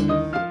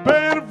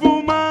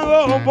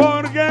perfumado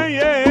porque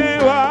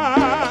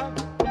lleva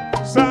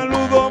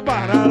saludo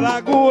para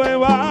la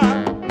cueva,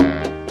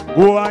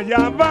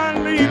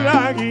 Guayabal y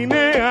la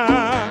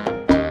Guinea.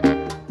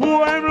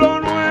 Pueblo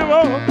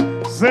nuevo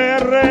se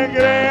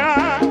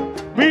recrea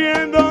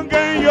viendo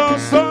que yo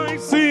soy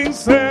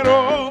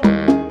sincero,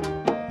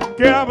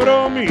 que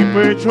abro mi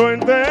pecho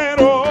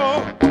entero,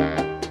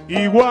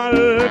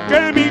 igual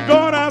que mi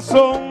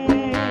corazón,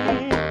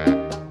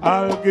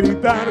 al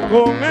gritar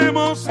con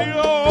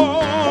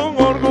emoción,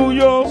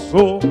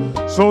 orgulloso,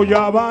 soy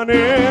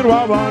habanero,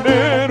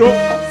 habanero.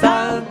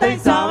 Santa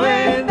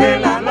Isabel de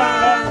la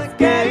Las,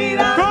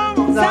 querida.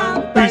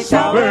 Santa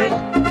Isabel.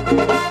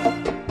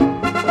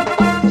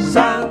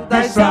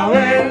 Santa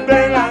Isabel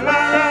de la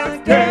Las,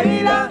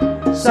 querida.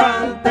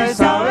 Santa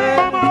Isabel.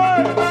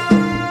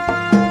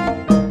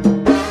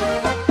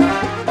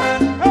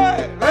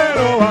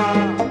 Pero va.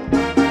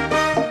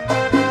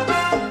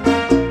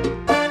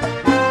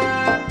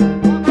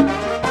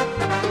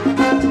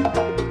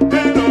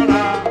 Pero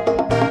la.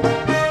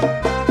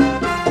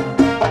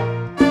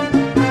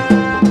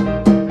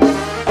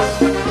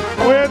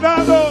 Oye,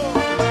 Tato,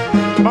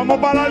 vamos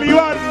para la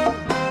Libar.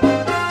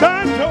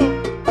 Chancho.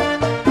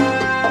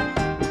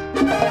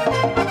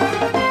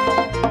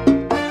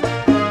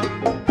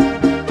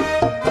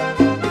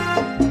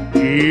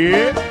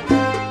 Yeah.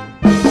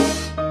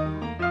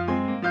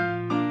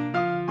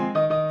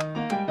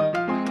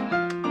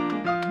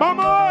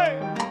 Vamos a ver.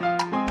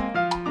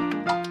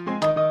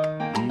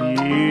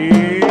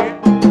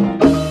 Yeah.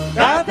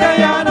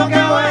 Castellano,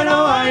 qué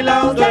bueno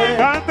baila usted.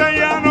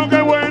 Castellano,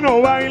 qué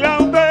bueno baila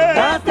usted.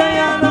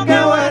 Castellano,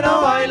 qué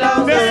bueno baila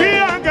usted.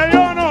 Decían que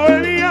yo no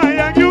venía y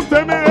aquí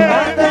usted me ve.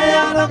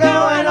 Castellano, qué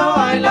bueno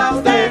baila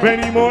usted.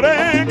 Vení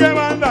More, que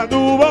banda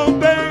tuvo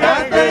usted.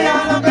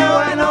 Castellano, qué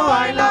bueno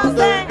baila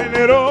usted.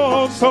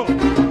 Generoso.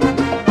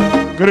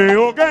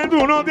 Creo que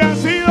tú no te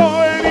has ido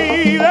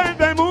venir de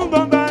este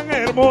mundo tan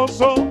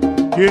hermoso.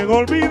 Quien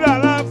olvida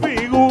la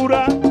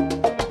figura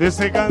de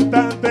ese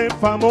cantante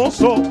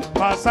famoso.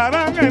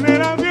 Pasarán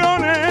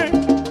generaciones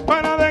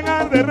para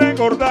dejar de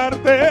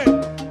recordarte.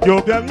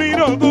 Yo te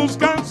admiro tus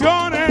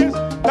canciones,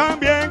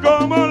 también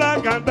como la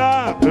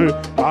cantaste.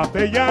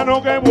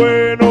 Castellano, qué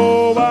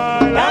bueno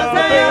baila.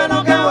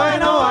 Castellano, qué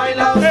bueno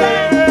baila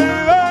usted.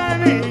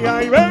 Vení,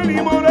 ay,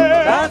 vení,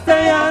 More.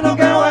 Castellano,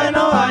 qué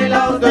bueno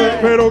baila usted.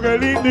 Pero qué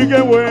lindo y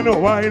qué bueno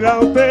baila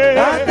usted.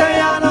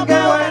 Castellano, qué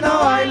bueno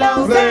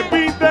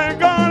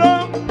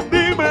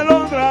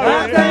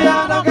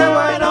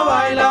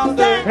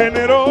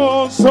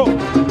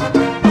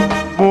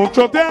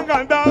Muchos te han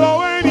cantado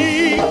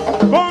venir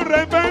con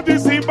respeto y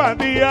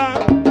simpatía,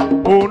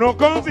 uno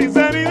con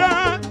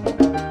sinceridad,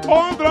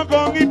 otro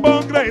con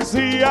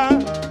hipocresía.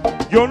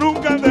 Yo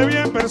nunca te vi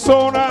en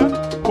persona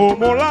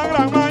como la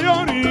gran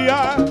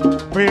mayoría,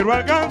 pero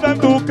al cantar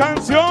tus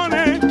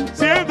canciones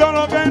siento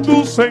lo que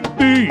tú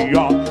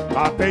sentías.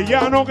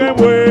 Castellano, qué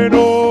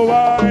bueno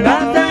baila.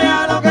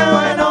 Castellano, qué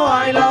bueno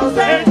baila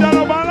usted.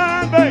 Échalo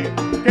para adelante,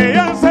 que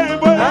ya se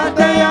puede.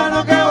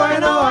 Castellano, qué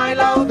bueno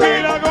baila usted.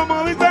 Mira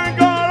como dice el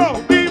coro,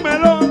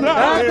 dímelo otra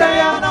vez.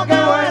 Castellano,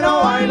 qué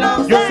bueno baila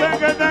usted. Yo sé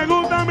que te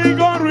gusta mi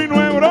gorro y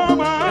no es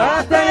broma.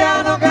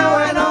 Castellano, qué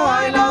bueno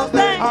baila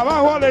usted.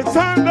 Abajo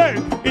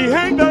Alexander y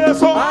gente de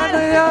zona.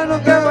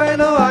 Castellano, qué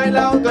bueno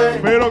baila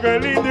usted. Pero qué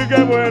lindo y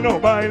qué bueno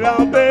baila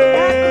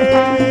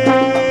usted.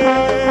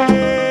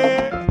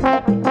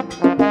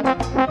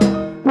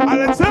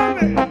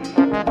 Alexander.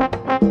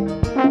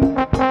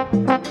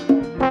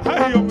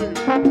 Ay, Dios mío.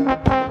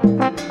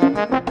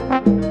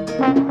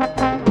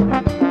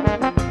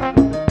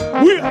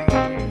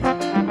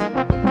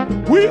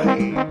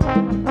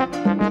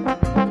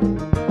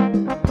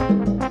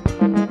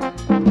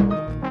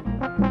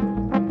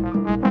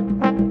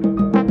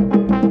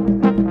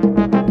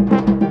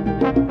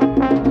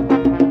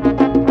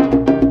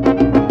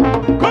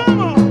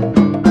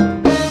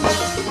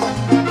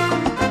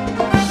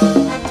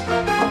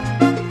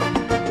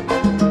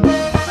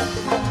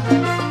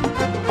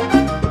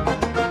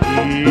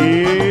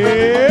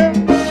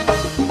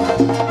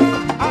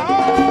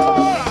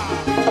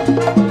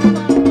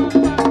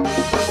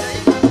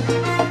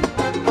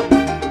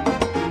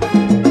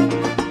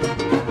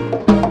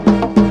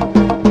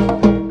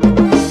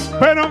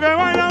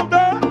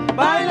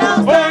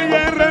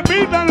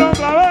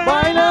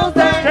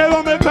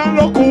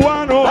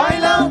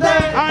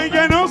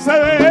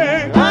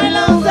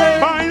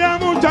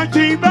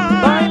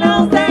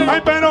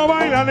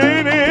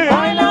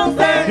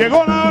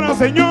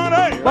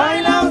 Señores,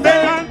 baila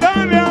usted, de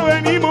Cantabria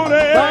venimos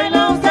de,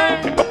 baila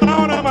usted,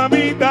 ahora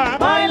mamita,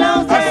 baila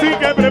usted, así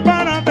que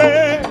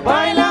prepárate,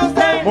 baila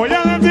usted, voy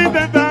a decirte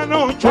esta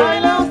noche,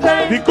 baila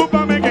usted,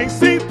 discúlpame que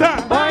insista,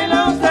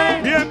 baila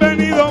usted,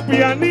 bienvenido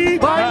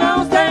pianista, baila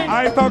usted,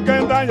 a esto que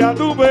está ya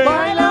tuve,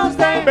 baila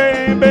usted,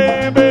 be,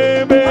 be,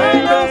 be, be,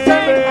 baila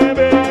usted, be,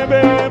 be,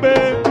 be, be.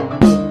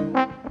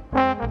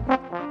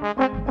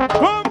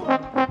 ¿Cómo?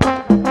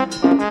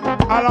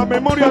 A la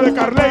memoria de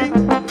Carley,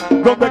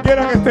 donde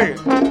quiera que esté.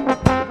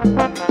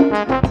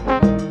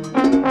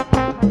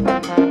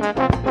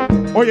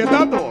 Oye,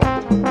 Tato,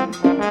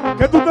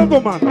 ¿qué tú estás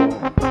tomando?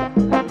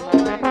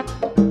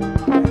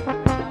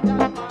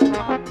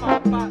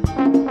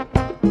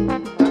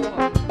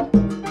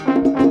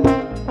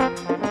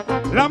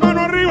 La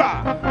mano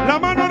arriba, la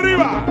mano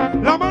arriba,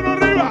 la mano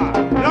arriba,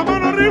 la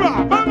mano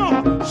arriba.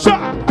 ¡Vamos! ¡Sa!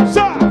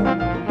 ¡Sa!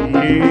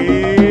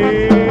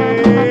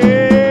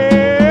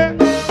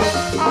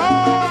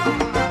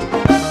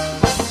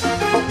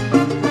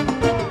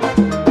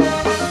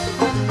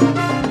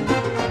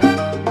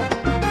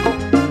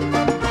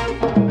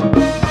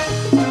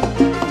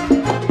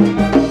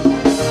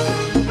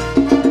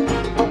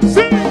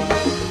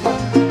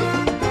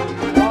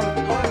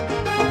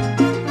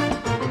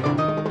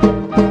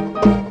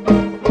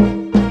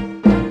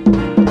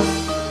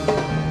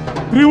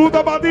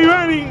 Tributo para ti,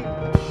 Benny.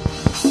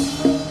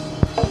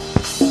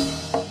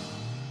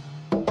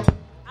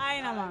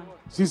 Ay, nada más.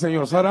 Sí,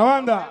 señor.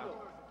 Sarabanda.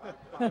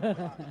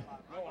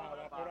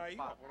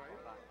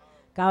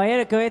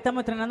 Caballero, que hoy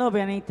estamos estrenando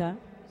pianista.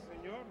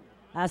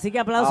 Así que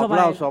aplauso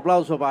para él.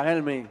 Aplauso para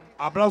Helmi.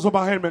 Aplauso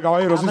para Germe,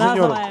 caballero. Sí, Aplauso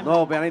señor. para él.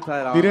 No, pianista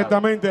de la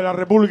Directamente de la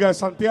República de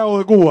Santiago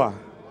de Cuba.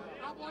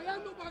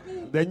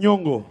 De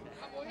Ñongo.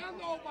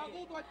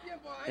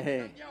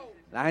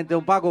 La gente de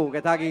un Paco que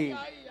está aquí.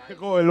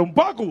 ¿El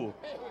Umpacu?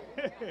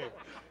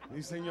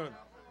 Sí, señor.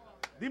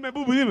 Dime,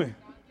 Pupi, dime.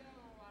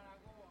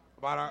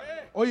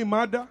 Oye,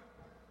 Magda.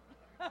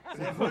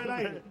 Se fue el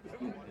aire.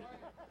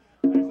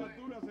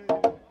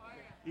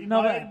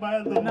 No,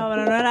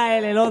 pero no era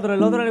él, el otro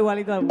era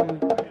igualito a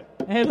Pupi.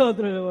 El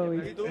otro era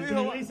igualito.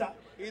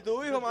 ¿Y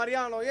tu hijo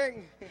Mariano,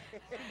 bien?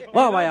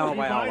 Vamos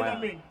para allá.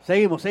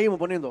 Seguimos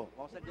poniendo.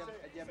 Vamos a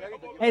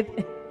hacer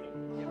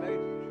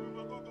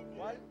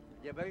 ¿Cuál?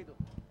 Yepeguito.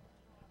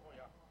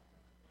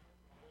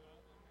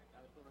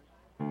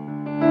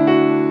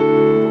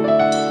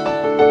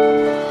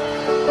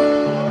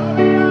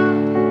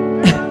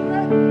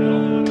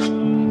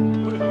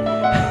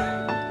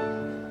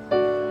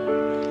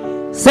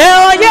 Se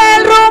oye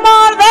el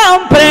rumor de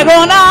un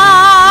pregonar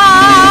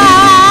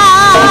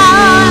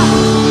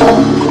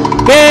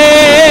que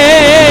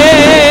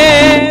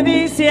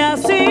dice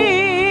así: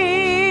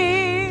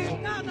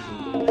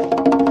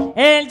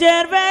 el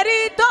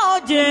yerberito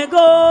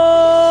llegó,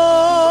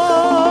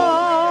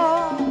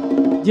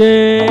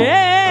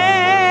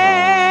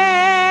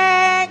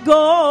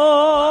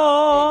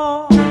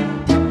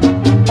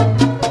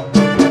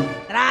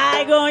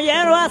 traigo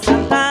hierba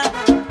santa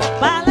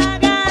pa' la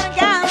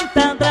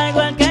garganta,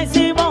 traigo el que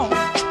hicimos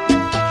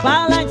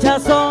pa' la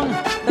hinchazón,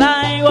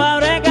 traigo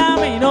abre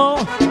camino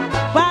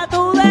pa'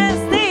 tu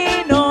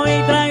destino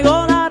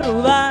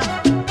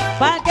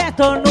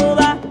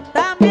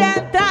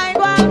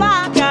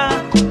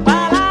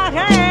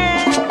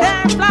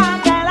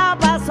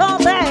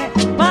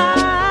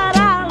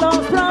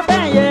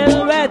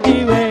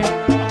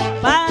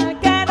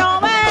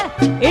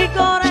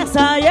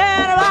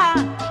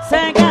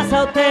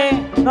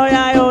No,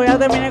 ya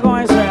terminé con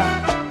eso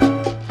ya.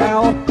 Se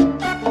acabó.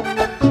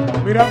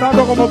 Mira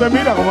tanto como te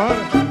mira, comadre.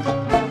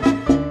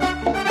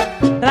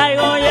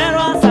 Traigo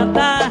hierba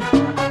santa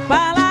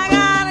pa' la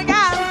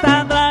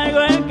garganta,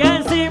 traigo el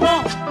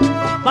quesimo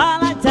pa'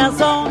 la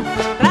hinchazón,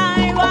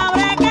 traigo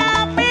abre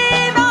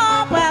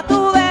camino pa'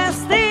 tu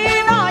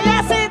destino, y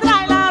así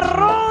trae la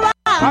ruda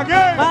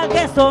pa'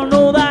 que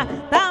estornuda.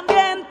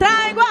 También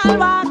traigo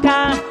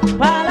albahaca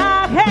pa'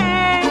 la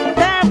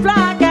gente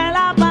flaca, el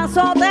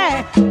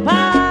apazote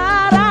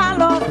para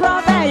los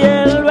flotes y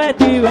el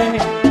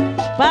vetiver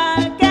pa'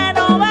 el que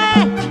no ve,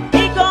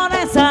 y con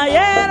esa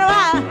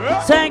hierba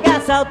se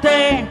casa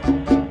usted.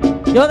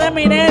 Yo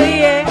terminé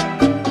 10.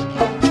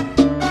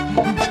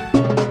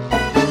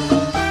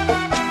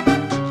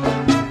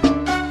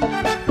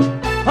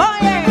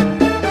 Oye,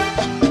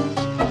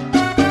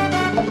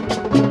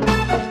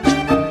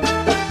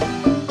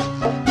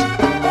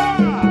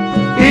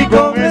 Y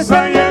con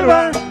esa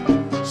hierba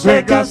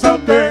se casa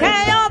usted. que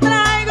yo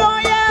traigo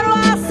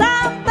hierba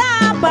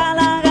santa pa'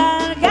 la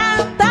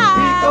garganta.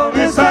 Con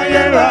esa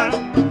hierba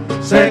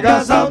se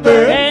casa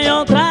usted. Que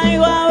yo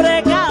traigo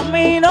abre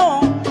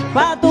camino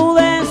pa' tu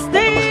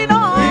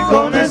destino. Y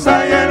con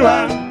esa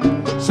hierba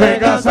se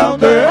casa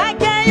usted. Ay,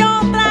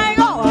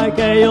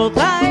 que yo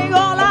traigo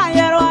la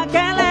hierba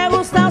que le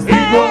gusta a usted. Y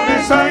con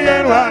esa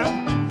hierba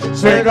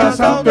se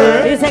casa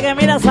usted. Dice que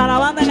mira,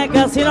 Sarabanda en el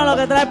casino lo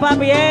que trae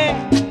papi es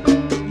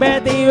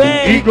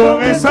vetiver. Y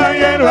con esa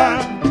hierba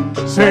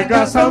se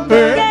casa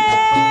usted.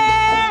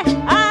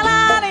 Al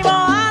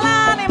ánimo,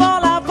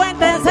 la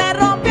fuente se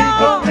rompió.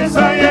 Con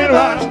esa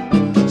hierba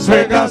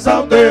se casa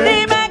usted.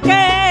 Dime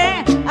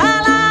que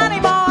al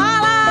ánimo,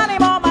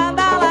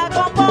 mándala a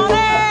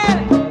componer.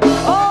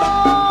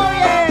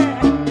 Oye,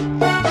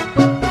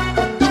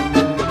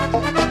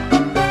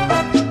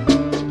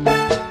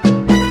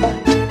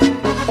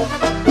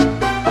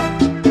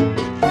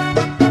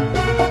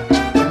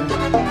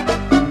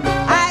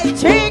 ay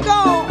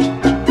chico,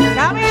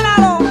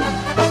 camínalo.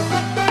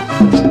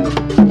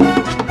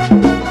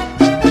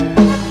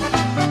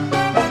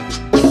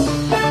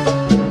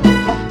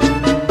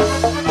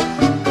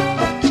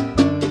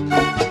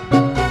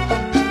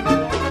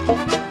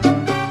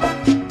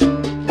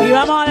 Y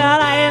vamos a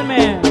dejar a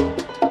Hermes.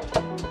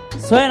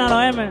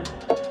 Suénalo, Hermes.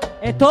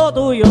 Es todo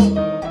tuyo.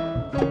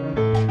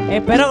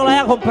 Espero que lo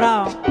hayas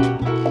comprado.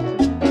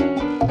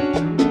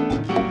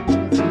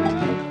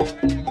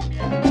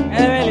 Es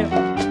de Belio.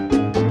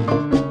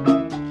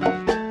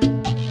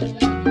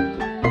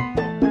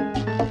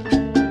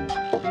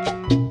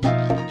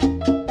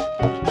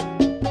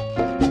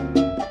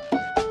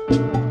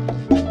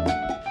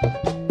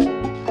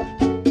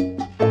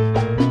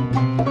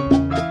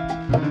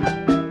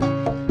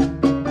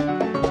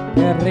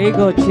 Qué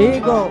rico,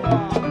 chico.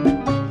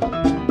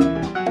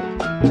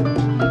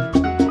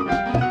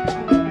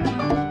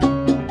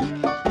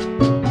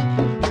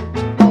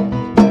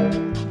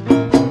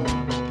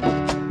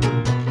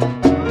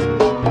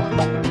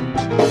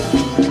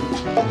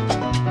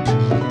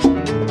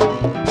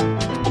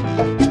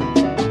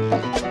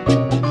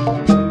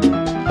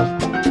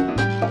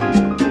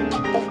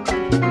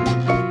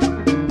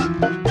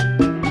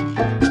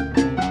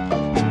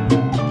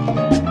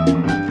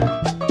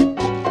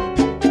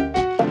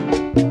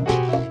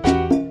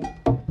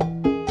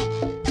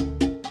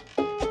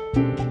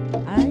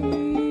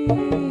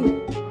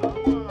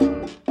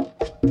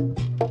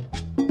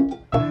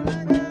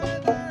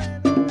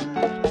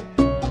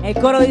 El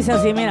coro dice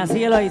así, mira,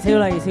 síguelo ahí,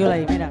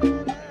 mira.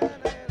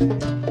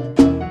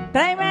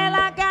 Tráeme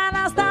la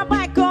canasta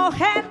pa'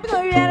 coger tu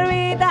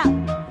hierbita.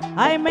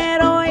 Ay,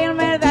 mero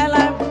irme de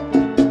la...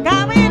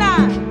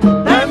 ¡Camina!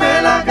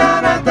 Tráeme la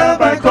canasta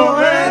para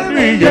coger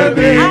mi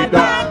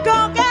hierbita.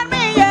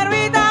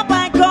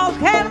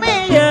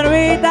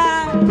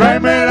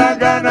 Tráeme la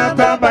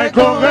canasta para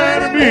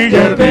coger mi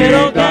Quiero que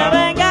hierbita.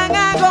 vengan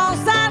a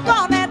gozar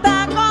con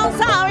esta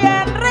cosa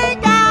bien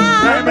rica.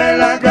 Tráeme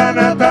la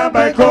canasta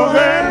para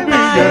coger mi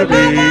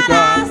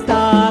hierbita.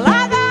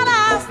 La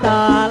canasta.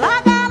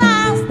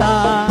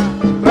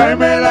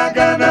 Tráeme la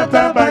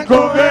canasta para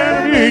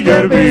coger mi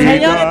hierbita.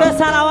 Señor, esto es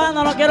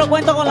Sarabanda, no quiero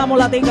cuento con la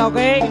mulatica, ¿ok?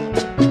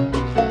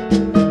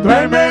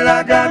 Tráeme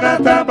la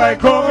canasta para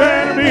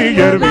coger mi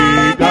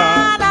hierbita.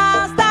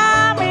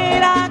 Canasta,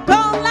 mira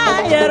con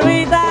la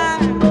hierbita.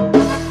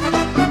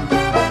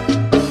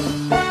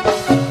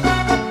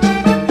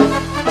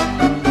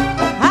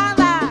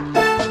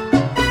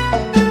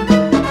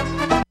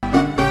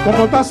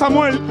 ¿Cómo está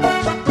Samuel?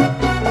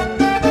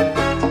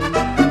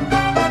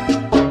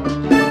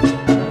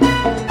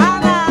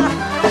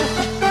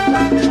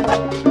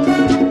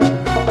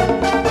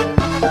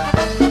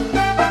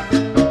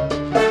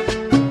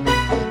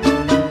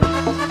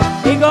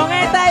 Y con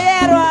esta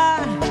hierba,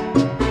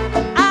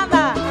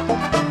 anda.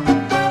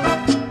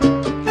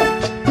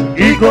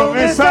 Y con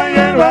esa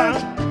hierba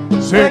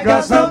se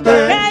casa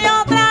usted. Que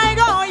yo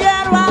traigo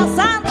hierba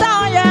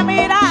santa, oye,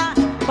 mira,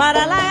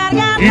 para la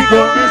garganta. Y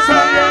con esa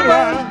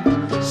hierba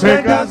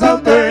se casa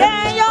usted.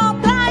 Que yo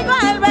traigo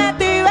el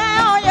vetiver,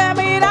 oye,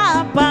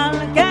 mira, para el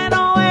que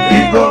no ve.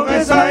 Y con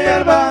esa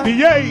hierba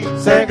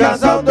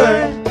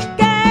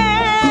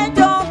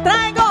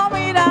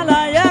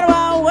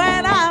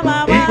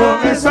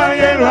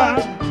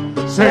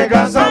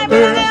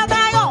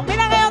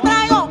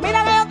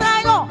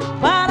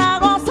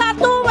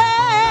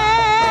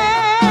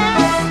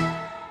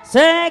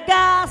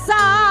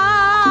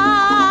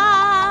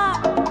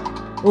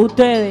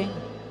Ustedes.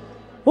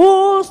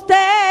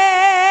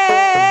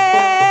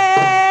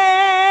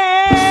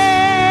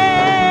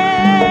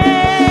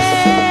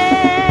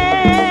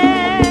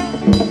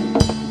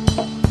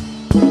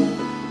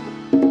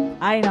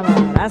 Ay, nada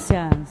más,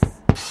 gracias.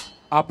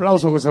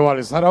 Aplauso que se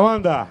vale.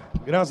 Sarabanda,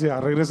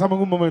 gracias. Regresamos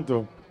en un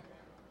momento.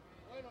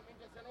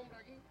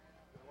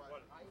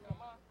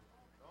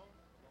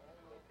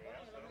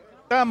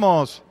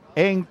 Estamos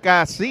en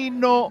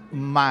Casino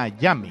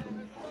Miami,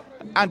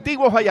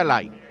 antiguo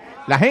Hialeah.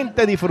 La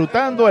gente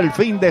disfrutando el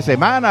fin de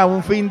semana,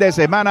 un fin de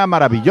semana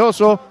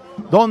maravilloso,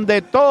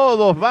 donde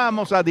todos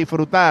vamos a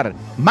disfrutar.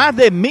 Más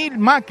de 1,000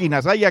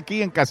 máquinas hay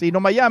aquí en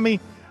Casino Miami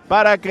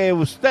para que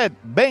usted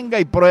venga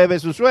y pruebe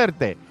su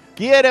suerte.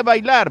 ¿Quiere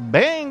bailar?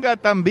 Venga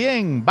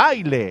también,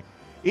 baile.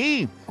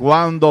 Y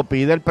cuando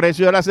pide el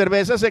precio de la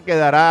cerveza se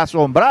quedará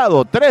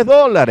asombrado.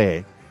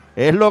 $3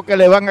 es lo que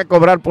le van a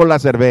cobrar por la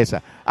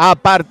cerveza.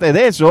 Aparte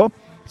de eso,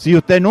 si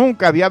usted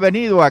nunca había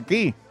venido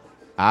aquí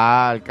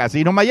al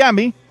Casino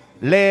Miami,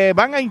 le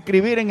van a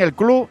inscribir en el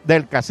club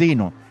del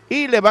casino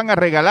y le van a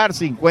regalar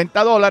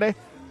 $50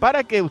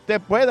 para que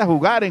usted pueda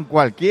jugar en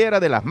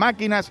cualquiera de las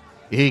máquinas.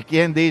 Y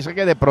quién dice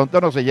que de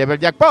pronto no se lleve el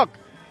jackpot.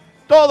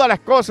 Todas las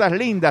cosas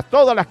lindas,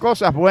 todas las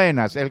cosas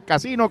buenas. El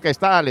casino que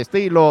está al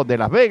estilo de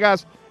Las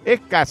Vegas es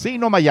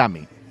Casino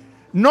Miami.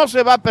 No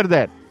se va a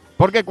perder,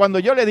 porque cuando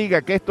yo le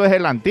diga que esto es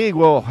el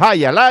antiguo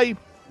Hialeah,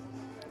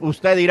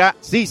 usted dirá,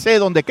 sí sé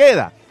dónde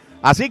queda.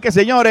 Así que,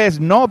 señores,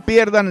 no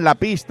pierdan la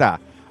pista.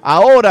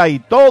 Ahora y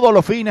todos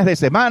los fines de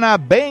semana,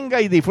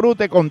 venga y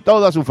disfrute con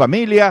toda su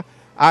familia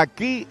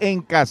aquí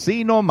en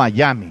Casino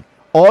Miami.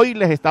 Hoy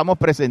les estamos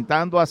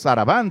presentando a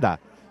Sarabanda,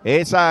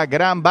 esa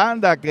gran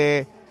banda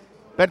que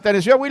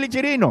perteneció a Willy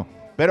Chirino,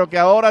 pero que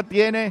ahora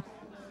tiene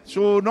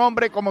su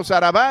nombre como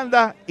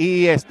Sarabanda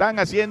y están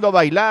haciendo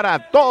bailar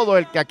a todo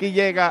el que aquí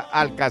llega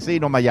al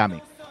Casino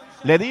Miami.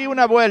 Le di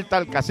una vuelta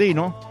al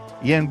casino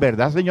y en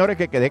verdad, señores,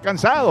 que quedé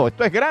cansado.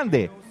 Esto es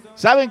grande.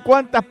 ¿Saben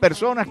cuántas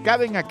personas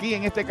caben aquí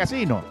en este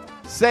casino?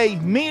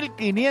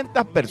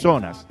 6,500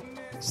 personas.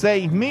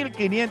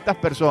 6,500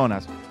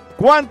 personas.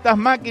 ¿Cuántas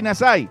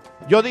máquinas hay?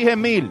 Yo dije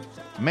 1,000.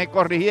 Me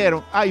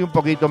corrigieron. Hay un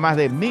poquito más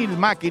de 1,000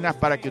 máquinas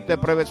para que usted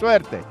pruebe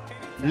suerte.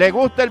 ¿Le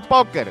gusta el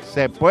póker?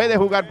 Se puede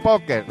jugar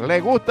póker. ¿Le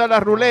gusta la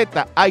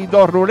ruleta? Hay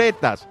 2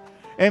 ruletas.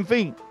 En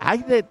fin, hay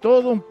de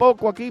todo un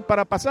poco aquí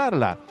para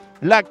pasarla.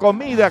 La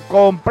comida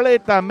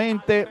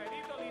completamente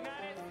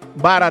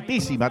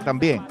baratísima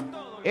también.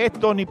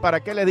 Esto ni para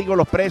qué le digo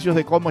los precios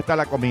de cómo está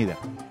la comida.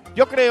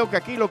 Yo creo que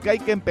aquí lo que hay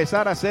que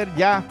empezar a hacer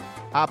ya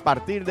a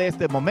partir de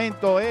este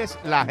momento es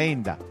la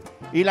agenda.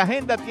 Y la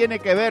agenda tiene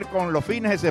que ver con los fines de semana.